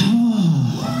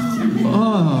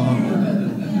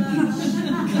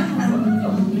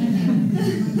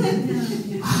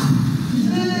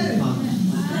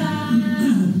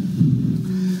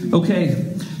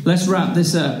 Okay, let's wrap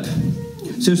this up.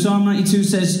 So Psalm 92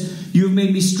 says, you have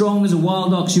made me strong as a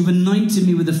wild ox. You've anointed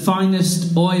me with the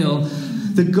finest oil.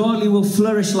 The godly will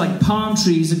flourish like palm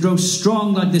trees and grow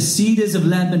strong like the cedars of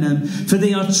Lebanon, for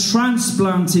they are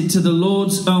transplanted to the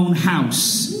Lord's own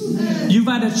house. You've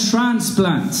had a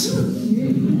transplant.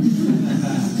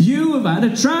 You have had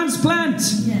a transplant.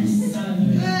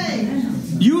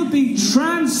 You have been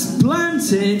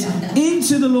transplanted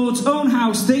into the Lord's own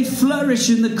house. They flourish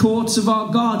in the courts of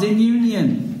our God in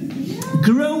union.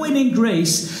 Growing in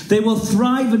grace, they will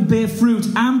thrive and bear fruit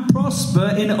and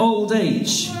prosper in old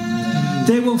age.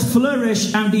 They will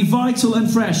flourish and be vital and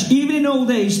fresh. Even in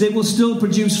old age, they will still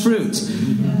produce fruit.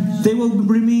 They will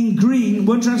remain green.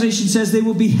 One translation says they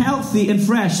will be healthy and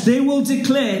fresh. They will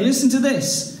declare, listen to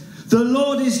this, the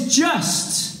Lord is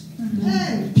just.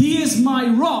 He is my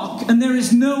rock and there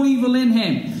is no evil in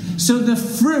him. So the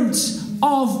fruit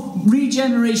of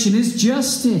regeneration is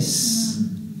justice.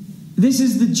 This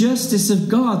is the justice of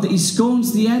God, that he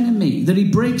scorns the enemy, that he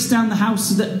breaks down the house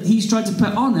that he's tried to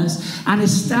put on us and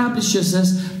establishes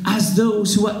us as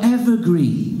those who are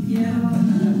evergreen.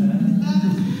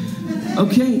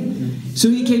 Okay, so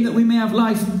he came that we may have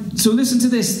life. So listen to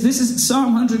this. This is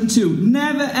Psalm 102.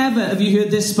 Never ever have you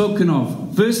heard this spoken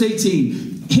of. Verse 18.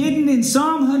 Hidden in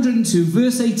Psalm 102,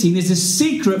 verse 18, is a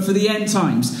secret for the end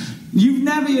times. You've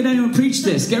never heard anyone preach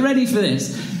this. Get ready for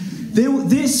this.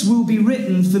 This will be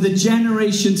written for the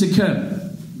generation to come.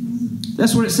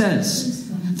 That's what it says.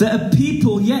 That a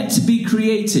people yet to be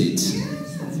created.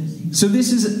 So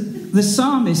this is the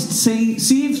psalmist saying,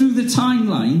 seeing through the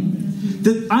timeline,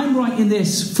 that I'm writing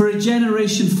this for a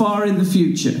generation far in the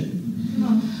future.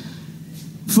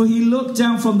 For he looked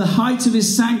down from the height of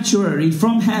his sanctuary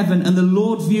from heaven, and the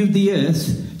Lord viewed the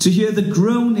earth to hear the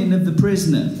groaning of the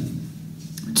prisoner,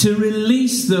 to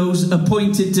release those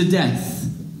appointed to death,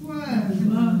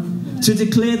 to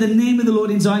declare the name of the Lord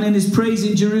in Zion and his praise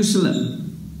in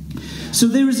Jerusalem. So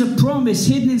there is a promise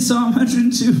hidden in Psalm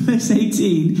 102 verse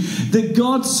 18 that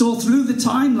God saw through the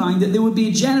timeline that there would be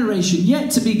a generation yet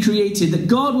to be created, that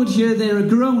God would hear their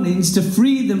groanings to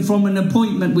free them from an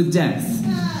appointment with death.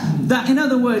 That, in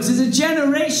other words, there's a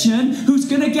generation who's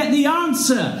going to get the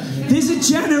answer. There's a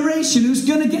generation who's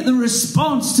going to get the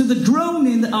response to the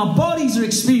groaning that our bodies are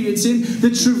experiencing,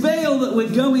 the travail that we're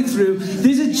going through.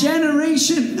 There's a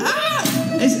generation.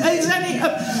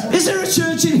 Is there a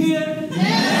church in here?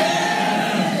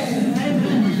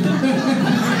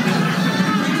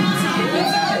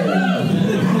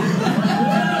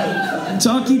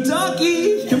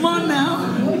 Talkie. Come on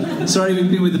now. Sorry,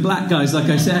 we've been with the black guys, like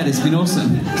I said. It's been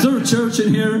awesome. Is there a church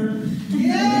in here?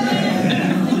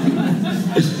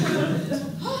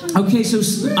 Okay, so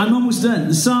I'm almost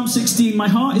done. Psalm 16, my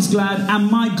heart is glad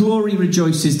and my glory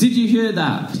rejoices. Did you hear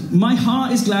that? My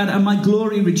heart is glad and my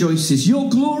glory rejoices. Your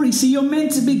glory, see, you're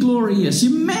meant to be glorious.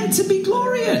 You're meant to be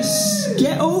glorious.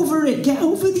 Get over it. Get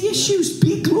over the issues.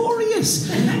 Be glorious.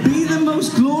 Be the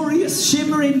most glorious,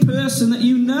 shimmering person that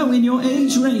you know in your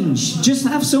age range. Just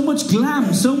have so much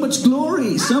glam, so much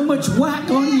glory, so much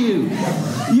whack on you.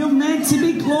 You're meant to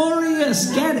be glorious.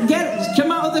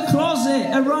 Come out of the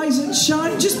closet. Arise and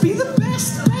shine. Just be the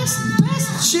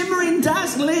best, shimmering,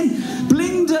 dazzling,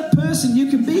 blinged up person you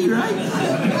can be, right?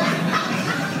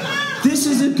 This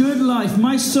is a good life.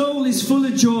 My soul is full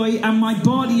of joy and my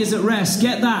body is at rest.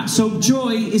 Get that? So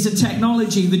joy is a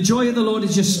technology. The joy of the Lord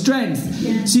is your strength.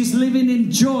 Yeah. So it's living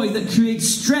in joy that creates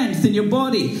strength in your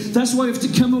body. That's why you have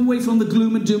to come away from the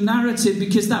gloom and doom narrative,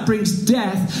 because that brings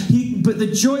death. But the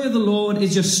joy of the Lord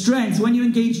is your strength. When you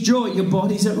engage joy, your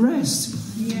body's at rest.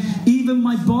 Even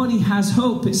my body has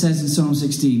hope, it says in Psalm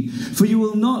 16. For you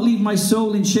will not leave my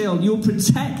soul in Sheol. You'll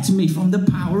protect me from the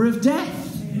power of death.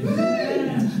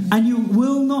 And you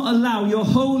will not allow your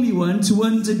Holy One to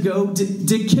undergo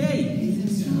decay.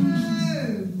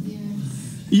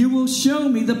 You will show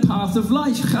me the path of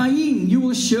life. Chaim. You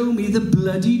will show me the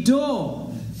bloody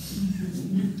door.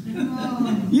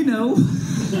 You know.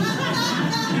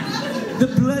 The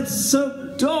blood-soaked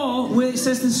door where it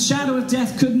says the shadow of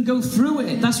death couldn't go through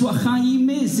it. That's what Chaim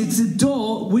is. It's a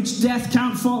door which death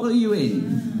can't follow you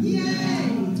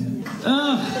in.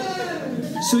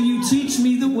 So you teach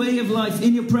me the way of life.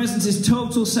 In your presence is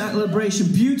total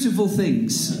celebration. Beautiful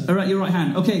things are at your right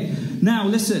hand. Okay, now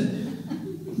listen.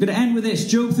 I'm going to end with this.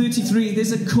 Job 33.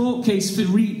 There's a court case for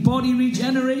body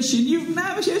regeneration. You've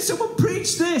never heard someone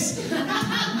preach this.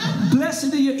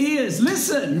 Blessed are your ears.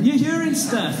 Listen, you're hearing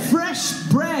stuff. Fresh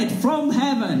bread from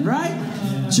heaven, right?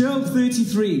 Job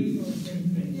 33.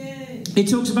 It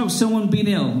talks about someone being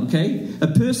ill, okay? A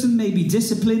person may be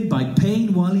disciplined by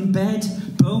pain while in bed,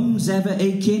 bones ever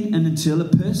aching, and until a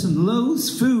person loathes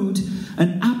food,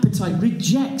 an appetite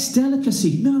rejects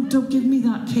delicacy. No, don't give me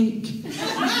that cake.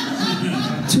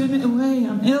 Turn it away,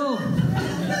 I'm ill.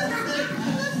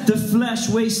 The flesh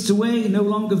wastes away, no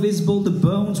longer visible. The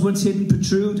bones once hidden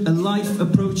protrude. A life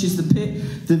approaches the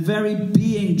pit. The very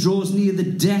being draws near the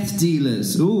death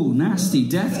dealers. Ooh, nasty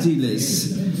death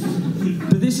dealers.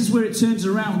 But this is where it turns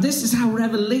around. This is how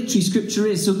revelatory Scripture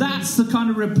is. So that's the kind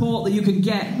of report that you can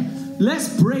get. Let's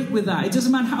break with that. It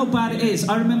doesn't matter how bad it is.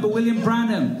 I remember William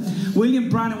Branham. William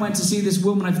Branham went to see this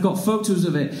woman. I've got photos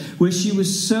of it. Where she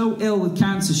was so ill with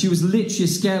cancer. She was literally a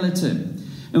skeleton.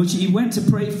 And he went to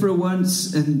pray for her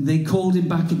once, and they called him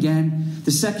back again.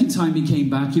 The second time he came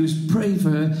back, he was praying for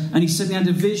her, and he suddenly had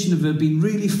a vision of her being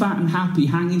really fat and happy,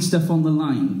 hanging stuff on the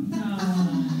line.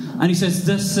 Aww. And he says,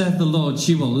 "Thus saith the Lord,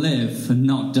 she will live and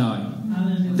not die."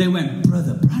 Hallelujah. They went,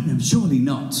 "Brother Branham, surely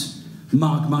not.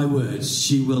 Mark my words,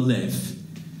 she will live."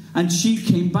 And she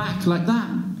came back like that.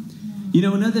 You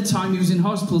know, another time he was in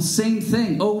hospital, same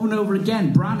thing, over and over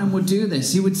again. Branham would do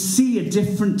this. He would see a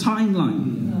different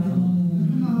timeline.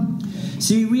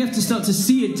 See, we have to start to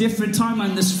see a different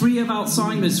timeline that's free of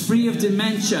Alzheimer's, free of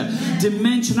dementia,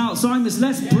 dementia and Alzheimer's.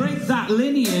 Let's break that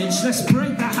lineage. Let's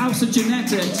break that house of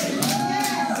genetics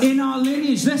in our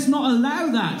lineage. Let's not allow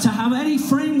that to have any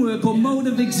framework or mode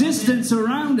of existence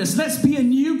around us. Let's be a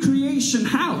new creation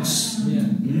house.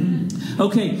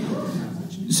 Okay.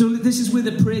 So this is where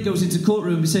the prayer goes into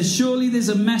courtroom. It says, surely there's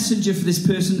a messenger for this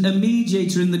person, a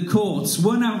mediator in the courts,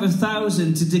 1 out of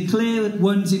 1,000, to declare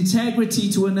one's integrity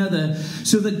to another,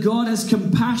 so that God has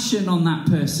compassion on that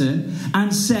person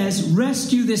and says,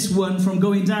 rescue this one from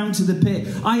going down to the pit.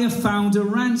 I have found a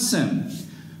ransom.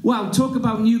 Wow, talk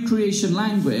about new creation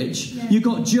language. Yeah. You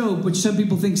got Job, which some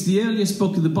people think is the earliest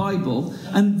book of the Bible,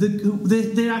 and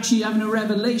they're actually having a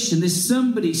revelation. There's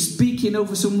somebody speaking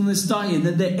over someone that's dying,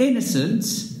 that they're innocent,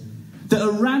 that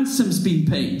a ransom's been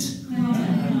paid.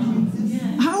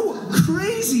 Yeah. How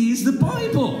crazy is the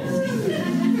Bible?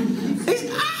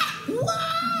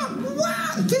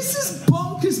 Wow, this is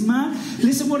bonkers, man.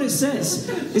 Listen what it says.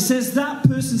 It says that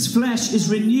person's flesh is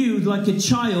renewed like a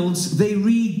child's. They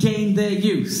regain their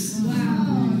youth.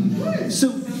 Wow.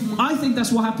 So I think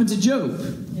that's what happened to Job.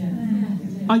 Yeah.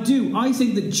 I do. I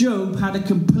think that Job had a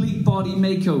complete body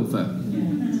makeover.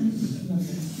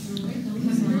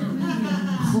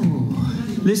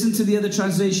 Listen to the other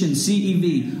translation,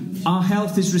 CEV. Our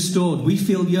health is restored. We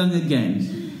feel young again.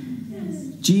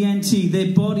 GNT,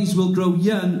 their bodies will grow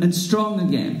young and strong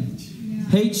again.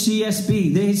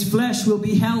 HCSB, his flesh will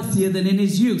be healthier than in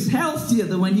his youth. Healthier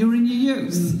than when you were in your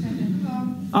youth.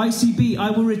 ICB,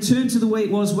 I will return to the way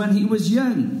it was when he was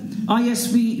young.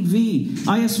 ISV,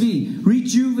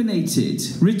 rejuvenated.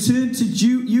 Return to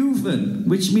Juven,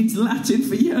 which means Latin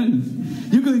for young.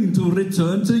 You're going to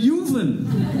return to Juven.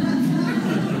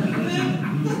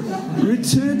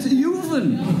 Return to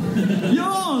Juven.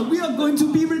 Yeah, we are going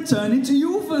to be returning to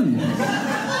Juven.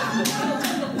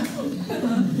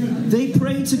 They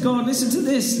pray to God, listen to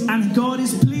this, and God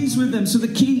is pleased with them. So the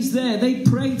key's there. They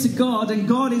pray to God and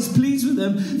God is pleased with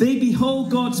them. They behold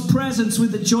God's presence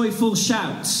with a joyful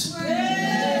shout.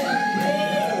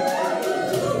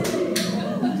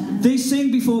 They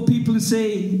sing before people and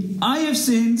say, I have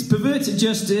sinned, perverted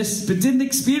justice, but didn't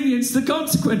experience the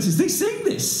consequences. They sing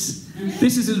this.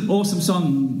 This is an awesome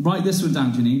song. Write this one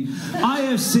down, Janine. I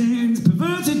have sinned,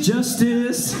 perverted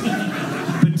justice,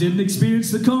 but didn't experience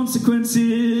the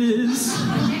consequences.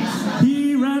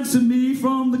 He ransomed me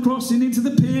from the cross and into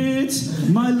the pit.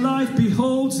 My life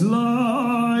beholds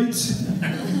light.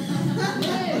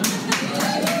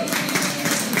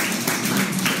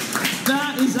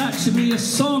 That is actually a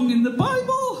song in the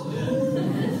Bible.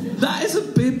 That is a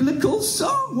biblical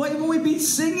song. Why haven't we been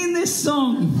singing this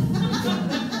song?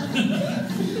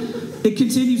 It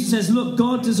continues, it says, look,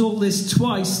 God does all this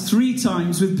twice, 3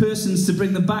 times with persons to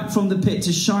bring them back from the pit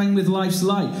to shine with life's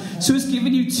light. So it's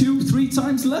giving you 2-3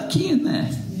 times lucky in there.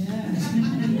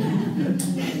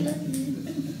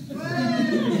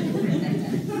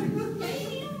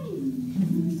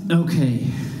 Okay,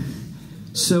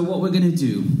 so what we're going to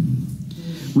do,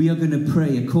 we are going to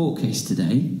pray a court case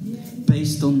today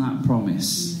based on that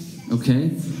promise.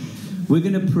 Okay? We're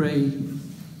going to pray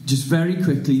just very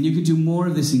quickly, and you can do more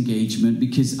of this engagement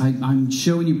because I'm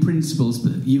showing you principles,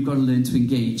 but you've got to learn to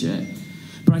engage it.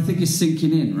 But I think it's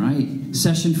sinking in, right?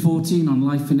 Session 14 on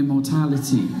life and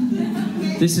immortality.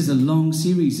 This is a long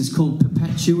series. It's called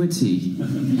Perpetuity.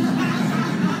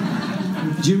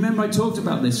 Do you remember I talked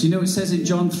about this? You know, it says in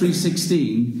John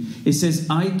 3:16, it says,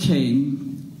 I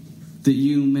came that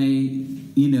you may...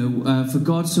 for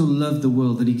God so loved the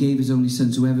world that he gave his only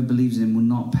son, so whoever believes in him will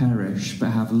not perish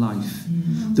but have life.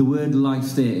 The word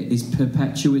life there is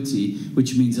perpetuity,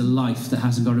 which means a life that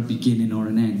hasn't got a beginning or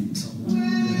an end,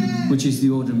 which is the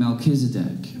order of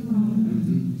Melchizedek.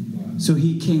 So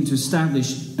he came to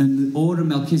establish, and the order of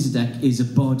Melchizedek is a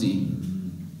body.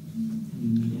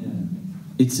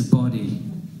 It's a body.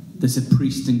 There's a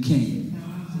priest and king.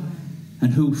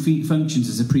 And who functions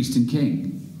as a priest and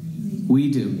king?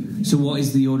 We do. So what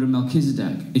is the order of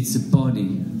Melchizedek? It's a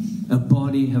body. A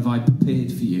body have I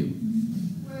prepared for you.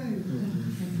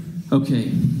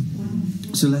 Okay.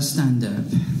 So let's stand up.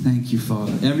 Thank you,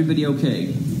 Father. Everybody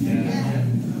okay? Yeah.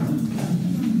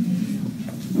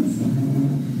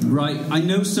 Right. I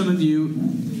know some of you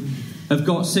have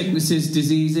got sicknesses,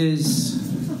 diseases,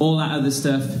 all that other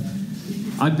stuff.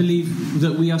 I believe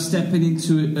that we are stepping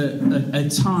into a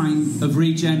time of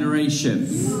regeneration.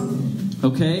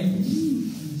 Okay?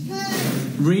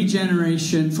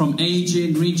 Regeneration from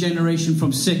aging, regeneration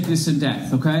from sickness and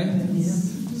death, okay?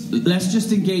 Let's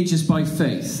just engage us by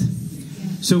faith.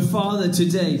 So, Father,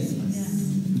 today,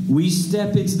 we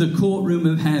step into the courtroom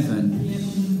of heaven.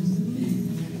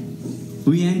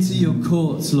 We enter your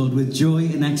courts, Lord, with joy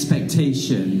and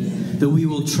expectation that we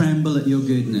will tremble at your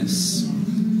goodness.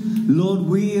 Lord,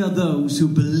 we are those who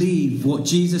believe what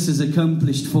Jesus has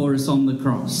accomplished for us on the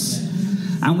cross.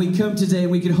 And we come today,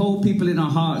 and we can hold people in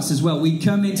our hearts as well. We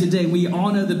come in today, we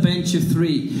honour the bench of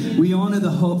 3. We honour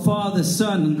the Father,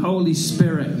 Son, and Holy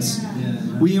Spirit.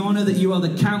 We honour that you are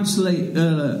the counselor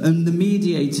and the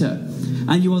mediator,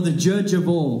 and you are the judge of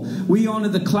all. We honour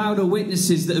the cloud of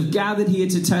witnesses that have gathered here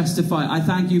to testify. I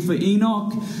thank you for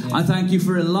Enoch. I thank you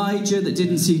for Elijah that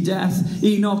didn't see death.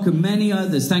 Enoch and many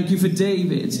others. Thank you for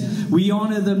David. We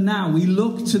honour them now. We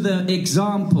look to the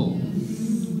example.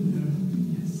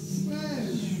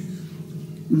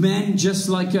 Men just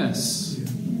like us.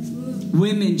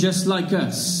 Women just like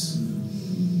us.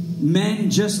 Men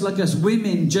just like us.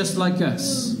 Women just like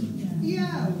us.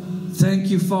 Thank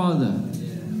you, Father.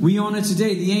 We honour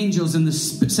today the angels and the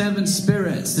 7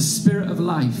 spirits, the spirit of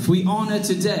life. We honour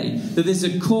today that there's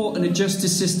a court and a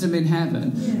justice system in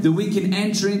heaven that we can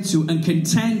enter into and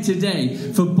contend today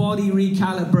for body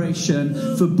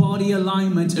recalibration, for body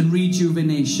alignment and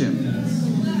rejuvenation.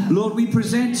 Lord, we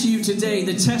present to you today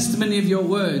the testimony of your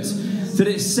words, that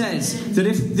it says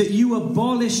that you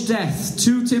abolish death.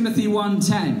 2 Timothy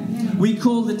 1:10. We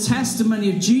call the testimony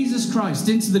of Jesus Christ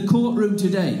into the courtroom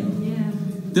today.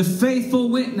 The faithful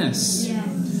witness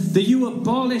that you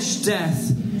abolished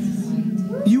death.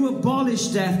 You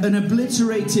abolished death and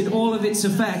obliterated all of its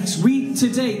effects. We we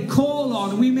today call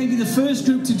on, we may be the first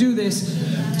group to do this,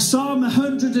 Psalm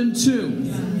 102,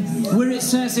 where it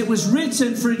says it was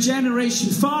written for a generation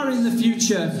far in the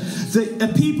future that a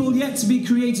people yet to be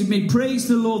created may praise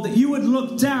the Lord, that you would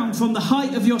look down from the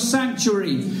height of your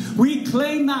sanctuary. We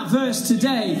claim that verse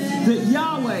today, that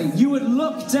Yahweh, you would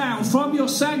look down from your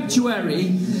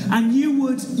sanctuary and you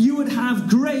would have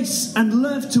grace and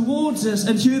love towards us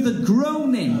and hear the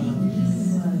groaning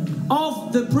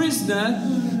of the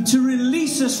prisoner to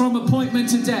release us from appointment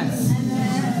to death.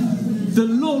 The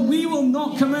Lord, we will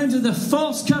not come under the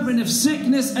false covering of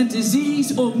sickness and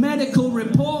disease or medical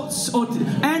reports or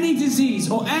any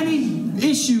disease or any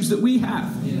issues that we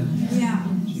have. Yeah.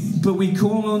 But we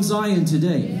call on Zion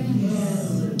today.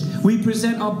 We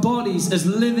present our bodies as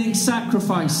living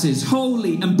sacrifices,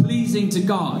 holy and pleasing to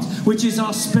God, which is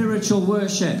our spiritual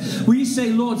worship. We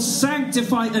say, Lord,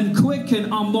 sanctify and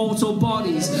quicken our mortal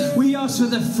bodies. We ask for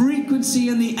the frequency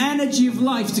and the energy of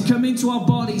life to come into our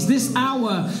bodies this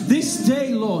hour, this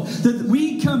day, Lord, that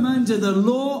we come under the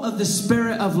law of the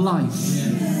Spirit of life.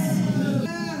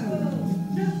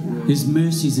 His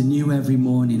mercies are new every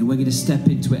morning, and we're going to step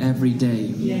into it every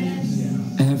day.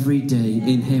 Every day.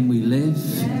 In Him we live,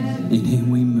 in Him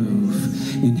we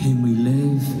move. In Him we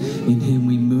live, in Him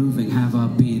we move and have our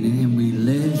being. In Him we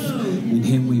live, in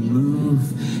Him we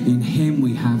move. In Him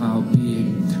we have our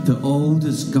being. The old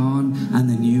is gone and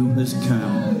the new has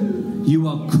come. You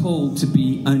are called to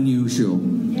be unusual.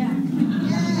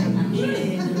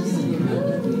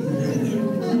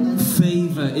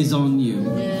 Favor is on you.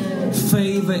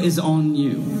 Favor is on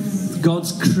you.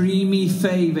 God's creamy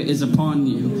favor is upon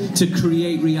you to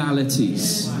create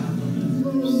realities.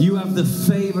 You have the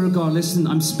favor of God. Listen,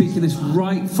 I'm speaking this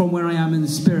right from where I am in the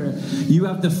Spirit. You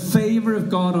have the favor of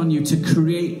God on you to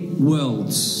create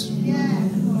worlds.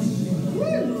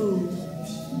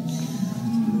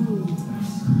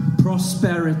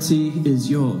 Prosperity is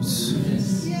yours.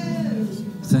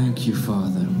 Thank you,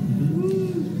 Father.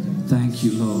 Thank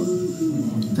you, Lord.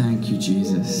 Thank you,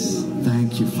 Jesus.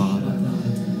 Thank you, Father.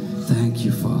 Thank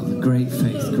you, Father. Great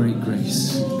faith, great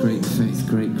grace. Great faith,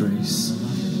 great grace.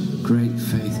 Great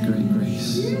faith, great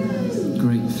grace.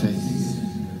 Great faith.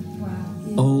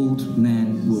 Old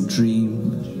men will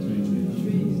dream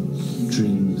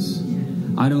dreams.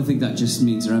 I don't think that just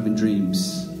means they're having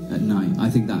dreams at night. I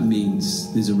think that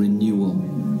means there's a renewal.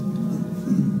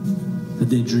 That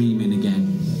they're dreaming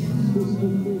again.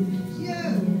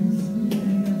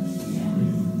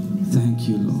 Thank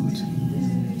you, Lord.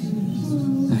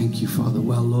 Thank you, Father.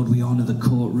 Well, Lord, we honor the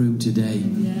courtroom today.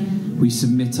 We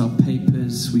submit our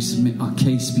papers. We submit our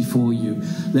case before you.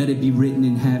 Let it be written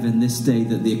in heaven this day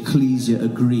that the ecclesia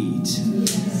agreed.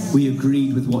 We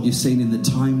agreed with what you're saying in the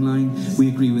timeline. We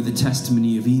agree with the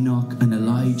testimony of Enoch and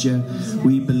Elijah.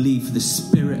 We believe for the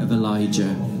spirit of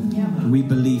Elijah. We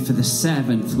believe for the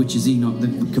seventh, which is Enoch, the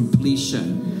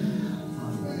completion.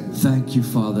 Thank you,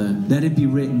 Father. Let it be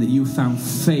written that you found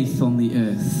faith on the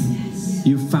earth.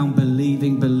 You found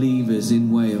believing believers in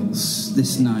Wales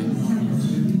this night.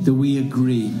 That we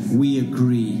agree, we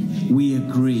agree, we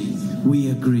agree, we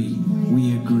agree,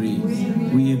 we agree,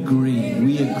 we agree,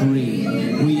 we agree,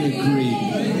 we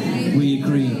agree, we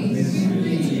agree.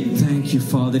 Thank you,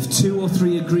 Father. If 2 or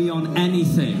 3 agree on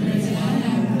anything,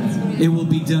 it will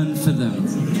be done for them.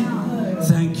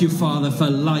 Thank you, Father,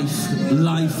 for life,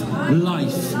 life,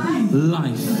 life,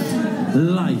 life,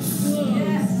 life,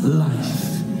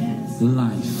 life,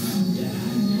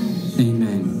 life.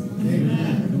 Amen.